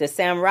Supporting Actor.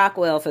 Sam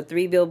Rockwell for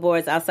 3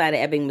 Billboards Outside of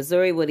Ebbing,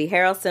 Missouri. Woody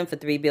Harrelson for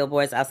 3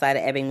 Billboards Outside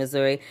of Ebbing,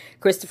 Missouri.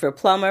 Christopher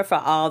Plummer for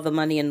All the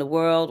Money in the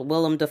World.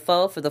 Willem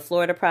Dafoe for The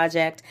Florida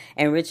Project.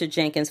 And Richard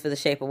Jenkins for The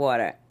Shape of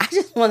Water. I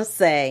just want to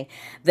say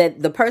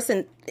that the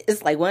person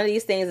is like one of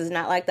these things is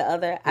not like the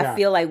other. I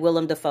feel like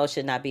Willem Dafoe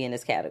should not be in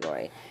this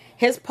category.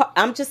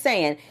 I'm just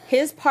saying,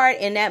 his part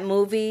in that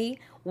movie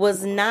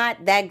was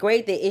not that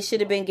great that it should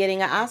have been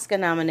getting an Oscar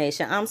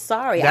nomination. I'm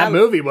sorry. That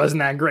movie wasn't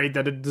that great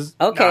that it just...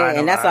 Okay,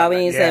 and that's all we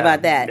need to say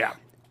about that. Yeah.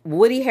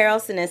 Woody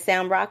Harrelson and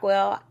Sam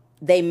Rockwell,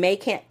 they may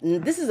can't...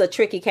 This is a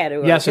tricky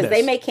category. Yes, because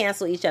they may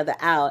cancel each other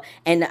out,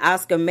 and the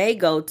Oscar may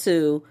go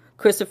to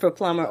Christopher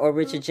Plummer or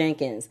Richard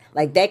Jenkins.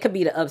 Like, that could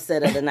be the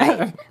upset of the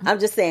night. I'm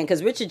just saying,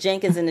 because Richard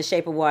Jenkins in The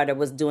Shape of Water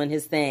was doing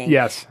his thing.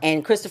 Yes.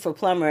 And Christopher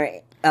Plummer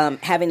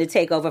having to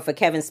take over for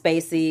Kevin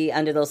Spacey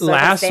under those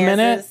circumstances. Last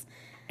minute,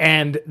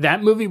 and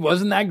that movie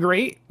wasn't that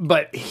great,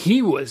 but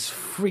he was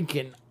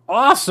freaking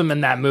awesome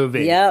in that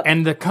movie. Yep.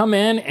 And to come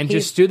in and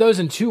just do those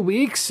in 2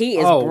 weeks, he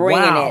is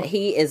bringing it.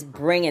 He is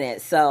bringing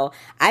it. So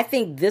I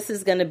think this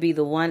is going to be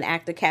the one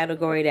actor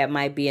category that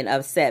might be an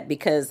upset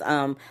because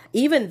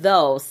even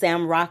though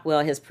Sam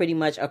Rockwell has pretty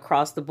much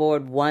across the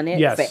board won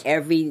it for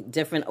every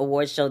different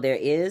award show there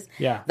is,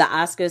 the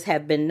Oscars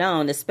have been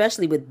known,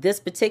 especially with this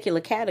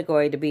particular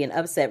category, to be an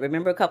upset.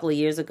 Remember a couple of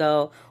years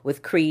ago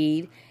with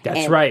Creed?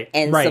 That's right.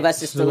 And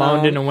Sylvester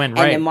Stallone didn't win,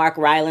 and then Mark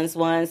Rylance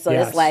won. So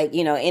it's like,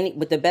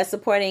 with the best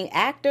supporting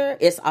actor,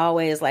 it's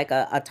always like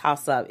a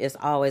toss-up. It's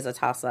always a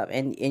toss-up.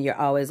 And you're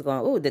always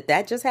going, ooh, did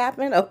that just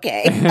happen?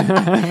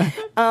 Okay.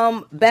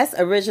 Best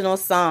original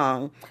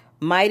song,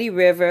 Mighty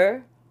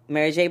River,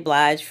 Mary J.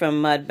 Blige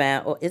from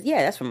Mudbound.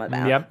 That's from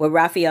Mudbound. Yep. With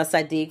Raphael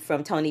Sadiq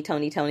from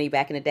Tony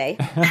back in the day.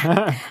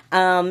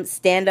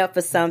 Stand Up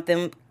for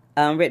Something,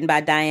 written by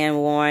Diane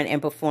Warren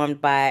and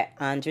performed by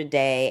Andra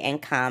Day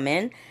and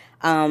Common.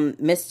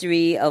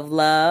 Mystery of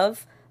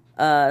Love,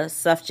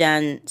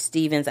 Sufjan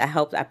Stevens. I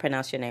hope I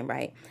pronounced your name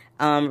right.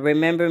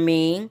 Remember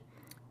Me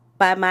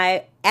by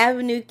my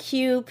Avenue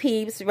Q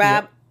peeps,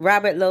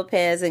 Robert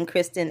Lopez and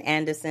Kristen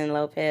Anderson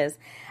Lopez,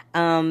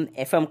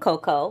 from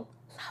Coco.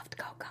 Loved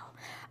Coco.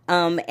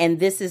 And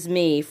This Is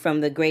Me from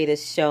The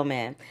Greatest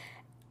Showman.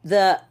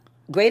 The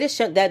Greatest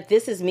Show, that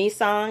This Is Me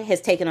song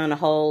has taken on a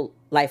whole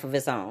life of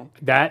its own.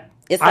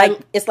 It's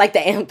like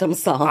the anthem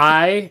song.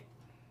 I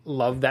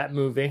love that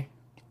movie.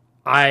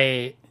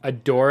 I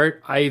adore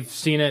it. I've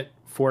seen it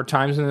 4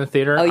 times in the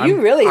theater. Oh,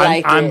 you really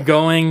like it. I'm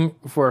going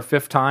for a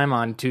 5th time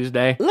on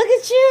Tuesday. Look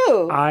at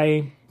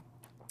you.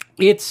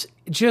 It's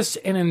just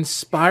an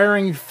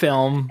inspiring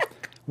film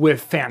with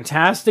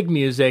fantastic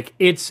music.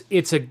 It's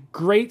a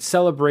great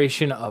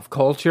celebration of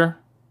culture.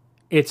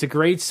 It's a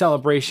great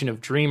celebration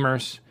of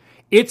dreamers.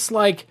 It's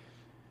like,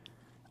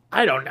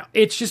 I don't know.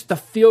 It's just the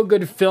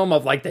feel-good film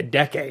of like the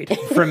decade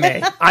for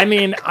me. I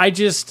mean, I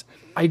just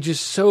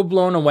so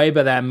blown away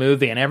by that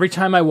movie. And every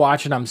time I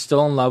watch it, I'm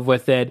still in love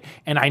with it.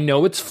 And I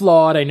know it's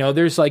flawed. I know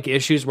there's like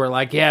issues where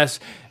like, yes,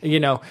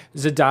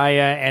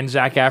 Zendaya and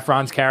Zac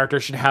Efron's character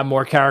should have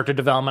more character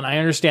development. I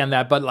understand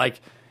that. But like,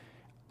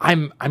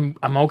 I'm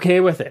okay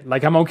with it.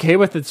 Like, I'm okay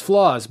with its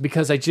flaws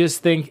because I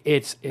just think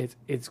it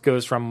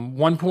goes from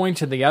one point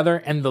to the other.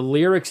 And the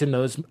lyrics in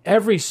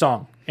every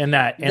song in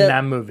that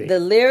movie. The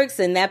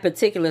lyrics in that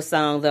particular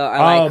song, though, are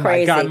like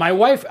crazy. Oh, my God. My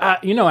wife,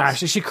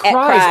 Ashley, she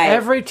cries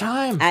every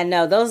time. I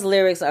know. Those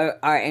lyrics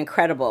are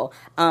incredible.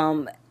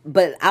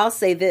 But I'll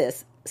say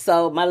this.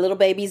 So my little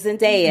baby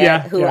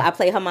Zendaya, I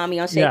play her mommy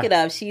on Shake It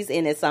Up, she's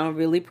in it, so I'm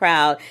really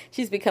proud.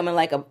 She's becoming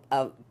like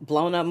a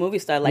blown-up movie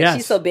star. Like,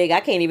 she's so big,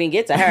 I can't even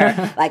get to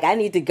her. Like, I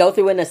need to go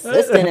through an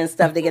assistant and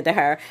stuff to get to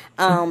her.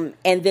 And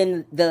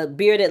then the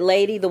bearded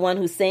lady, the one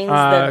who sings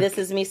the This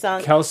Is Me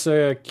song.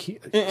 Kelsey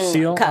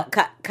Seal?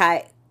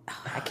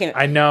 I can't.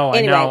 I know.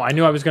 I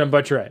knew I was going to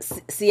butcher it.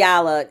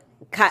 Ciala.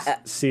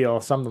 Seal,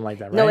 something like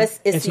that, right? No, it's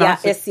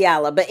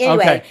Ciala. But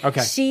anyway,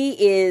 okay.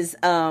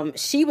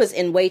 She was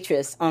in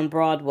Waitress on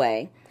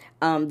Broadway,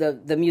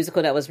 the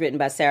musical that was written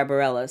by Sarah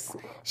Bareilles.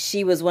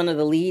 She was one of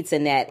the leads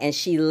in that, and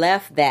she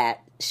left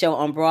that show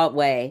on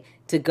Broadway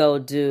to go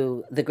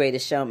do The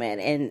Greatest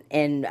Showman.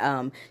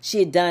 And she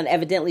had done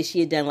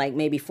like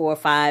maybe 4 or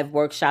 5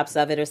 workshops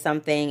of it or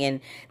something. And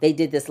they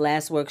did this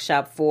last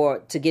workshop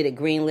to get it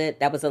greenlit.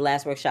 That was the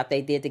last workshop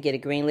they did to get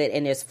it greenlit.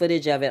 And there's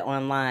footage of it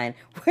online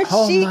where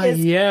she is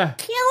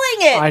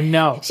killing it. I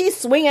know. She's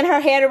swinging her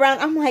head around.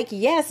 I'm like,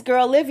 yes,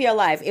 girl, live your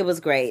life. It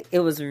was great. It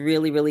was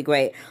really, really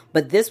great.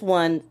 But this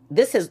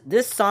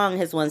song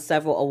has won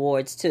several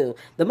awards too.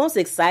 The most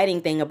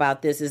exciting thing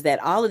about this is that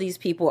all of these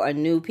people are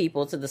new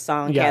people to the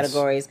song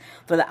category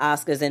for the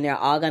Oscars, and they're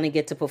all going to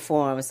get to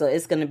perform. So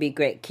it's going to be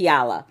great.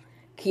 Kiala,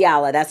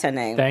 that's her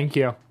name. Thank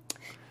you.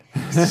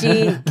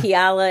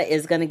 Kiala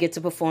is going to get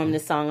to perform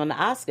this song on the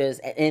Oscars,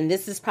 and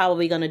this is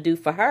probably going to do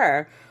for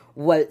her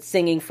what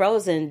singing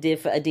Frozen did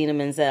for Idina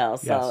Menzel.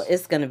 So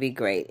it's going to be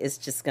great. It's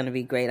just going to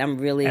be great.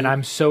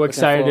 I'm so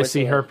excited to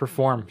see her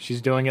perform.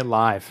 She's doing it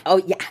live. Oh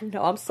yeah, I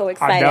know. I'm so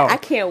excited. I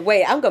can't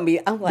wait. I'm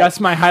like, that's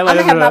my highlight.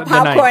 I'm gonna have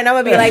my popcorn. I'm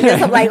gonna be like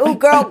this. I'm like, ooh,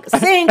 girl,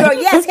 sing, girl.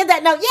 Yes, hit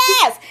that note.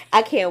 Yes.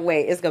 I can't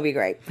wait. It's gonna be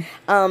great.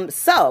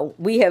 So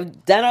we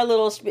have done our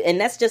little, and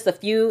that's just a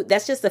few.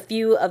 That's just a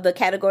few of the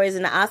categories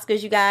in the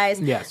Oscars, you guys.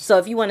 Yes. So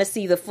if you want to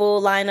see the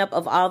full lineup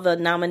of all the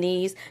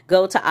nominees,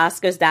 go to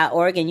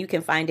Oscars.org and you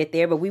can find it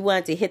there. But we we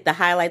wanted to hit the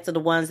highlights of the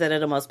ones that are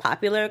the most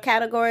popular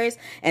categories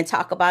and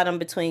talk about them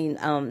between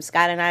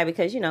Scott and I,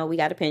 because, we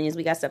got opinions,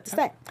 we got stuff to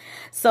say.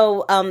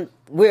 So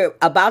we're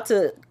about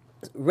to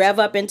rev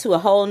up into a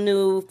whole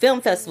new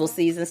film festival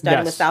season,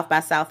 starting with South by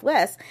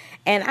Southwest.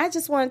 And I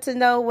just wanted to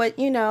know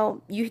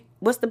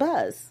what's the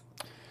buzz?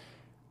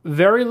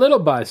 Very little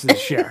buzz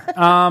this year.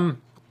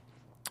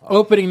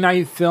 Opening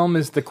night film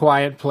is The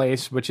Quiet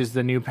Place, which is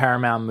the new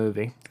Paramount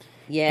movie.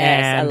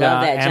 Yes, and, I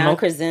love that. John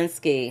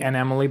Krasinski and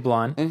Emily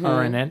Blunt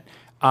are in it.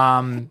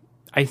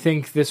 I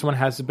think this one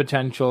has the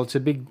potential to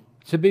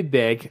be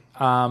big.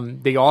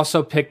 They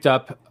also picked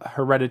up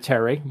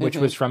Hereditary, which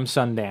was from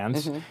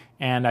Sundance,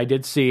 and I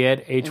did see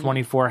it.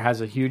 A24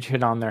 has a huge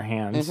hit on their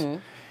hands.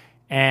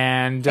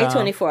 And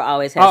A24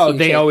 always has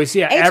huge hits. Always,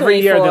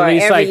 every year they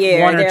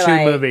release one or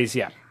two movies,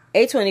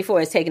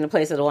 A24 is taking the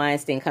place of the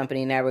Weinstein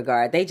Company in that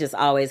regard. They just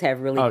always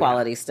have really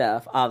quality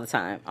stuff all the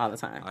time.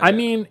 I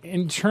mean,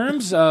 in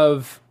terms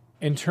of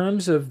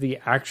the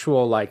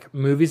actual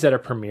movies that are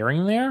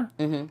premiering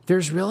there,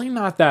 there's really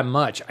not that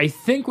much. I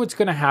think what's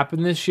going to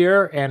happen this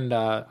year, and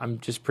I'm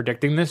just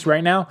predicting this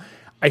right now,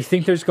 I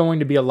think there's going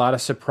to be a lot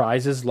of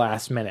surprises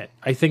last minute.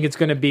 I think it's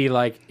going to be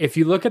if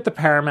you look at the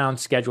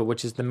Paramount schedule,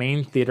 which is the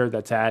main theater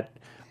that's at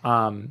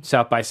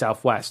South by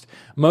Southwest,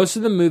 most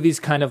of the movies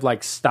kind of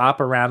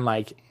stop around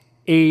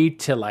 8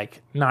 to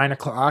 9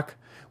 o'clock,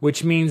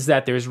 which means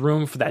that there's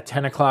room for that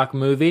 10 o'clock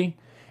movie.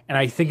 And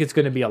I think it's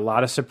going to be a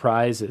lot of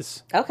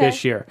surprises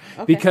this year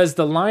because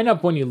the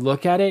lineup, when you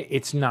look at it,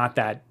 it's not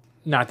that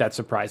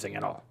surprising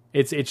at all.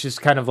 It's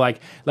just kind of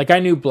like I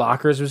knew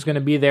Blockers was going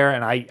to be there,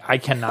 and I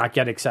cannot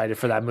get excited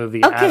for that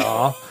movie at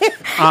all.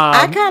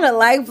 I kind of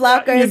like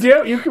Blockers.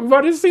 You do? You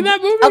want to see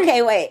that movie?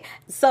 Okay, wait.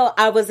 So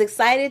I was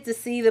excited to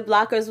see that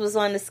Blockers was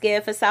on the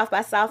scale for South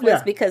by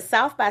Southwest because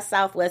South by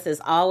Southwest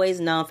is always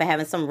known for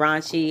having some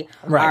raunchy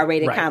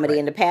R-rated comedy.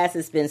 In the past,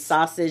 it's been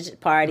Sausage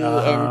Party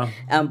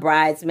and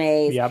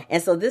Bridesmaids. Yep.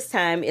 And so this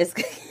time it's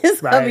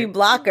going to be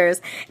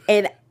Blockers.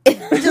 And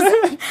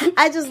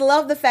I just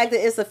love the fact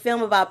that it's a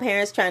film about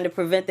parents trying to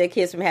prevent their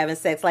kids from having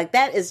sex.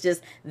 That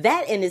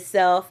in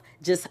itself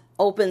just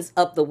opens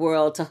up the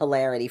world to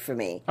hilarity for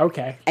me.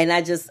 Okay. And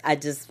I just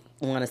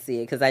want to see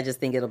it because I just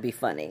think it'll be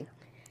funny.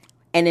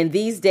 And in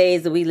these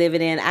days that we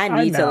living in, I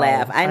need to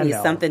laugh. I need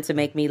something to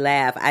make me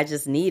laugh. I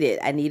just need it.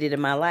 I need it in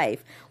my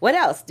life. What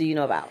else do you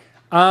know about?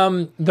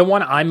 The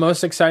one I'm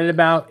most excited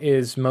about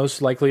is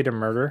Most Likely to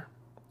Murder,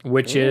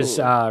 which is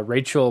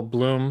Rachel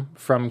Bloom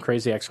from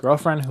Crazy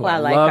Ex-Girlfriend, who I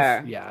love. Like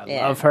her. Yeah,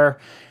 I love her.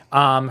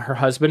 Her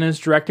husband is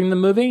directing the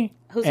movie.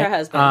 Who's her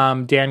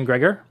husband? Dan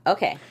Greger.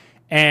 Okay.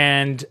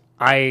 And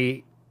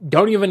I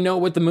don't even know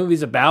what the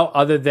movie's about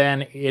other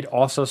than it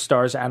also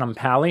stars Adam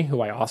Pally,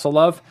 who I also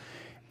love.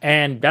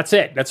 And that's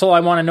it. That's all I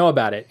want to know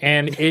about it.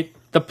 And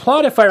the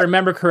plot, if I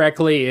remember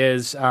correctly,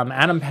 is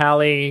Adam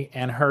Pally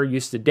and her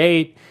used to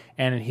date,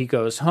 and he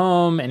goes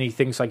home and he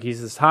thinks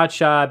he's this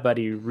hotshot, but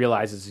he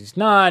realizes he's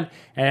not,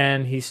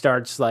 and he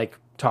starts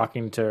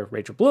talking to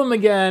Rachel Bloom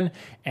again,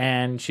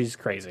 and she's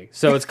crazy.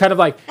 So it's kind of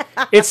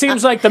it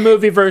seems like the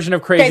movie version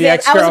of Crazy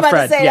Ex-Girlfriend. I was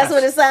about to say, that's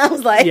what it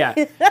sounds like.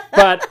 Yeah,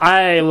 but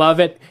I love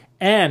it.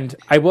 And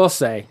I will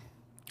say,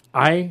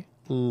 I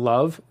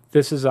love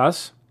This Is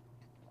Us,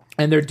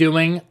 and they're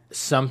doing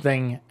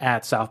something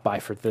at South by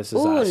for This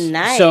Is Us.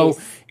 Nice. So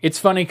it's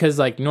funny because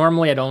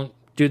normally I don't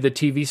do the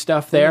TV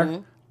stuff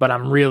there, but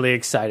I'm really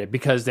excited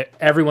because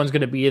everyone's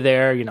going to be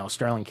there.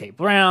 Sterling K.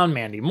 Brown,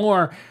 Mandy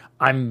Moore.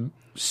 I'm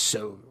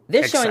so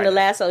They're excited. showing The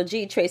Last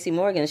OG, Tracy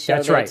Morgan's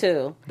show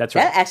too. That's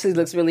right. That actually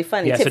looks really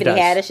funny. Yes, Tiffany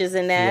Haddish is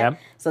in that. Yep.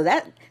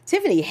 So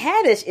Tiffany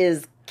Haddish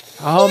is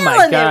killing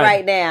it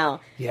right now.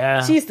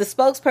 Yeah. She's the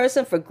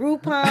spokesperson for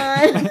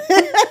Groupon.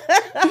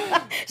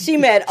 She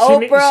met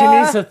Oprah. She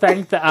needs to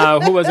thank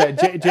who was it?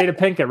 Jada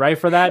Pinkett, right?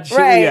 For that,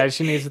 right?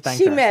 She needs to thank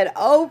her. She met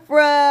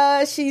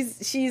Oprah.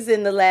 She's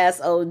in The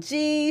Last OG.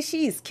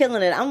 She's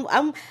killing it.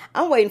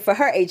 I'm waiting for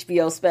her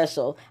HBO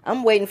special.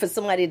 I'm waiting for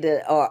somebody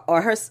to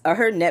or her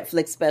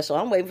Netflix special.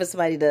 I'm waiting for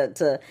somebody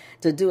to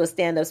do a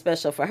stand up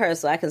special for her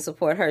so I can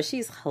support her.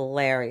 She's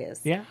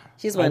hilarious. Yeah,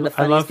 she's one of the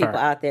funniest people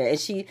out there, and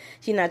she's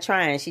not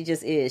trying. She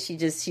just is.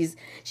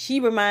 She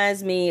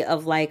reminds me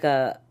of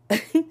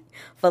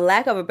for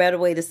lack of a better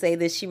way to say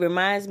this, she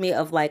reminds me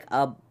of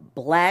a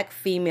black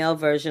female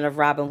version of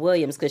Robin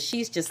Williams because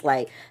she's just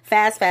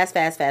fast.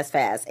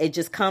 It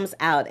just comes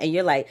out and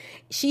you're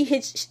she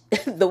hits,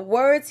 the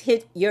words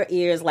hit your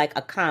ears like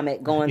a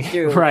comet going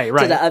through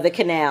to the other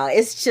canal.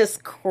 It's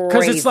just crazy.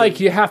 Because it's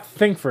you have to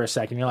think for a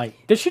second. You're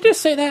did she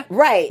just say that?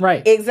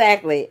 Right.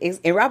 Exactly.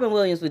 And Robin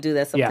Williams would do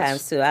that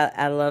sometimes too.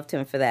 I loved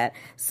him for that.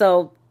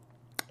 So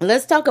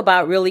let's talk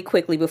about really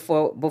quickly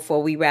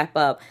before we wrap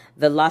up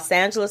the Los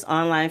Angeles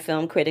Online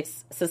Film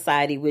Critics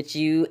Society, which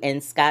you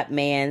and Scott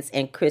Mans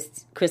and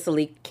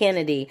Chrisley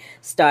Kennedy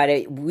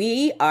started.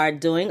 We are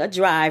doing a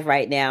drive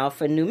right now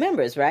for new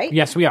members, right?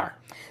 Yes, we are.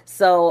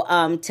 So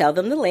tell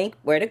them the link,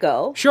 where to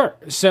go. Sure.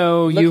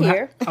 So Look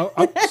here.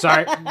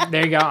 Sorry.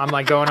 There you go.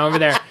 I'm going over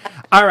there.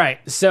 All right.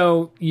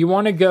 So you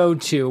want to go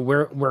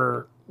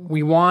to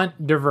we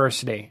want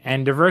diversity,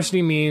 and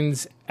diversity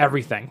means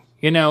everything.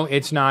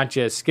 It's not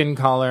just skin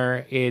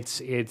color,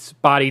 it's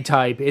body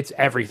type, it's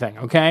everything,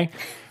 okay?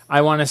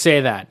 I want to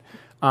say that.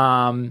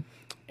 And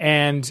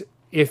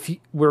if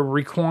we're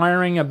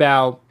requiring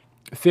about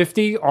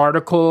 50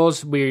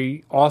 articles,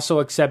 we also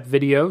accept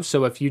video.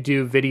 So if you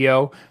do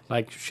video,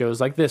 like shows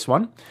like this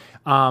one,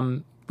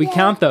 we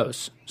count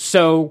those.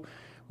 So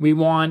we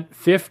want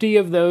 50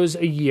 of those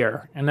a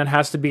year, and that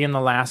has to be in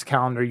the last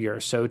calendar year,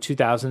 so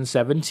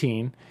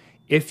 2017.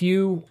 If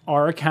you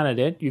are a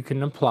candidate, you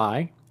can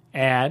apply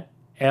at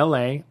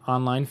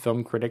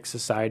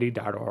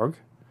laonlinefilmcriticsociety.org,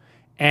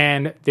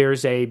 and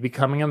there's a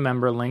Becoming a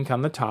Member link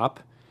on the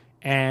top,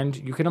 and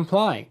you can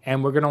apply.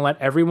 And we're going to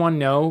let everyone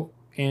know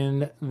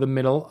in the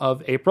middle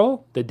of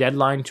April. The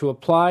deadline to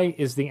apply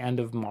is the end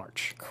of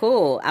March.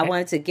 Cool. I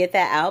wanted to get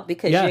that out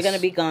because you're going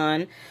to be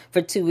gone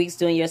for 2 weeks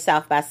doing your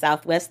South by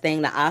Southwest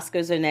thing. The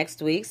Oscars are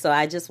next week, so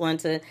I just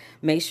wanted to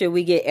make sure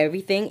we get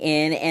everything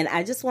in. And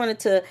I just wanted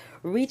to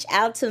reach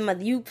out to my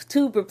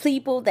YouTuber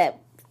people that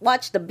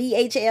watch the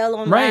BHL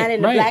online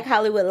and the Black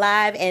Hollywood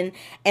Live and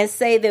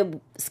say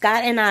that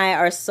Scott and I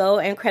are so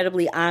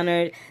incredibly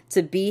honored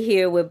to be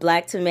here with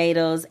Black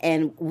Tomatoes,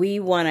 and we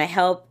want to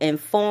help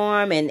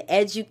inform and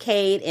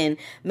educate and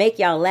make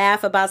y'all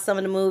laugh about some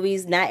of the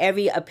movies. Not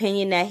every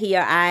opinion that he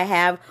or I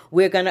have,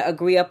 we're going to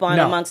agree upon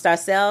amongst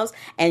ourselves,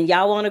 and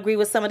y'all won't agree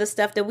with some of the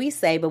stuff that we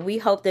say, but we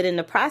hope that in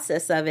the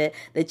process of it,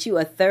 that you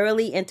are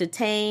thoroughly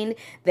entertained,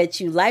 that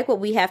you like what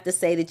we have to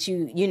say, that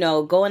you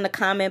go in the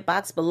comment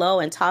box below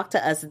and talk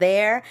to us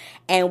there,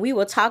 and we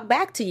will talk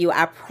back to you,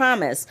 I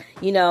promise.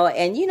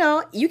 And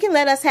you can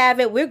let us have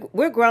it.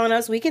 We're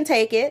grown-ups. We can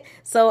take it.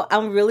 So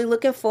I'm really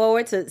looking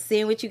forward to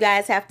seeing what you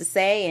guys have to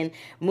say and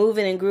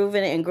moving and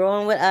grooving and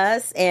growing with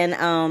us.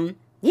 And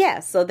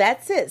so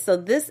that's it. So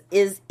this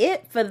is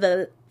it for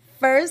the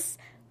first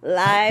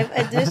live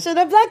edition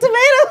of Black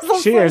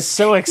Tomatoes. She is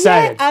so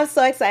excited. Yeah, I'm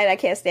so excited. I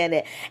can't stand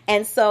it.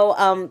 And so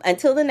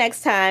until the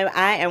next time,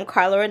 I am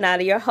Carla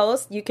Renata, your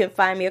host. You can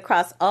find me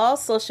across all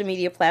social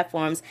media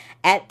platforms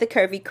at The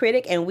Curvy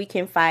Critic, and we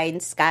can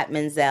find Scott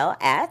Menzel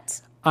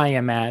at... I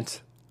am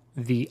at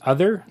The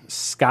Other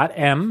Scott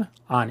M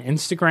on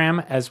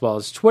Instagram as well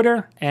as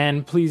Twitter.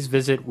 And please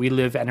visit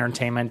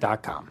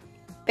WeLiveEntertainment.com.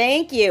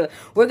 Thank you.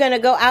 We're going to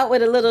go out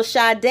with a little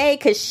Sade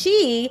because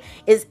she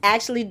is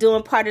actually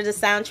doing part of the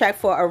soundtrack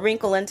for A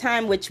Wrinkle in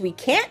Time, which we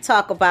can't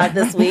talk about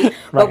this week,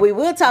 but we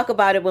will talk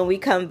about it when we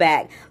come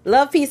back.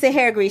 Love, peace, and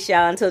hair grease,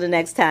 y'all. Until the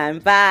next time.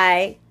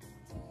 Bye.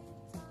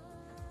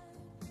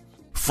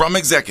 From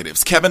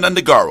executives Kevin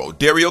Undergaro,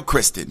 Dario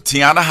Kristen,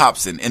 Tiana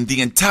Hobson, and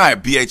the entire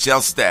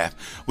BHL staff,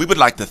 we would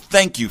like to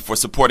thank you for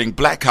supporting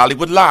Black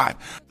Hollywood Live,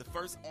 the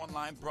first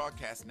online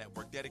broadcast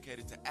network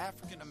dedicated to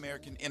African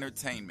American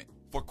entertainment.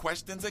 For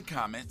questions and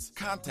comments,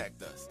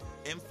 contact us.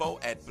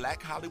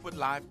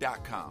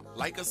 info@blackhollywoodlive.com.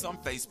 Like us on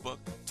Facebook,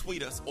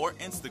 tweet us, or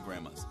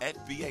Instagram us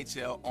at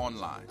BHL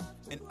Online.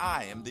 And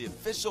I am the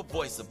official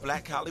voice of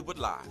Black Hollywood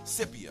Live,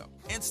 Scipio.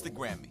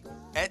 Instagram me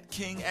at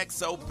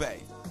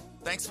KingXOBay.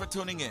 Thanks for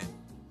tuning in.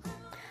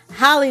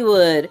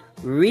 Hollywood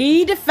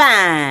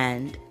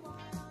redefined.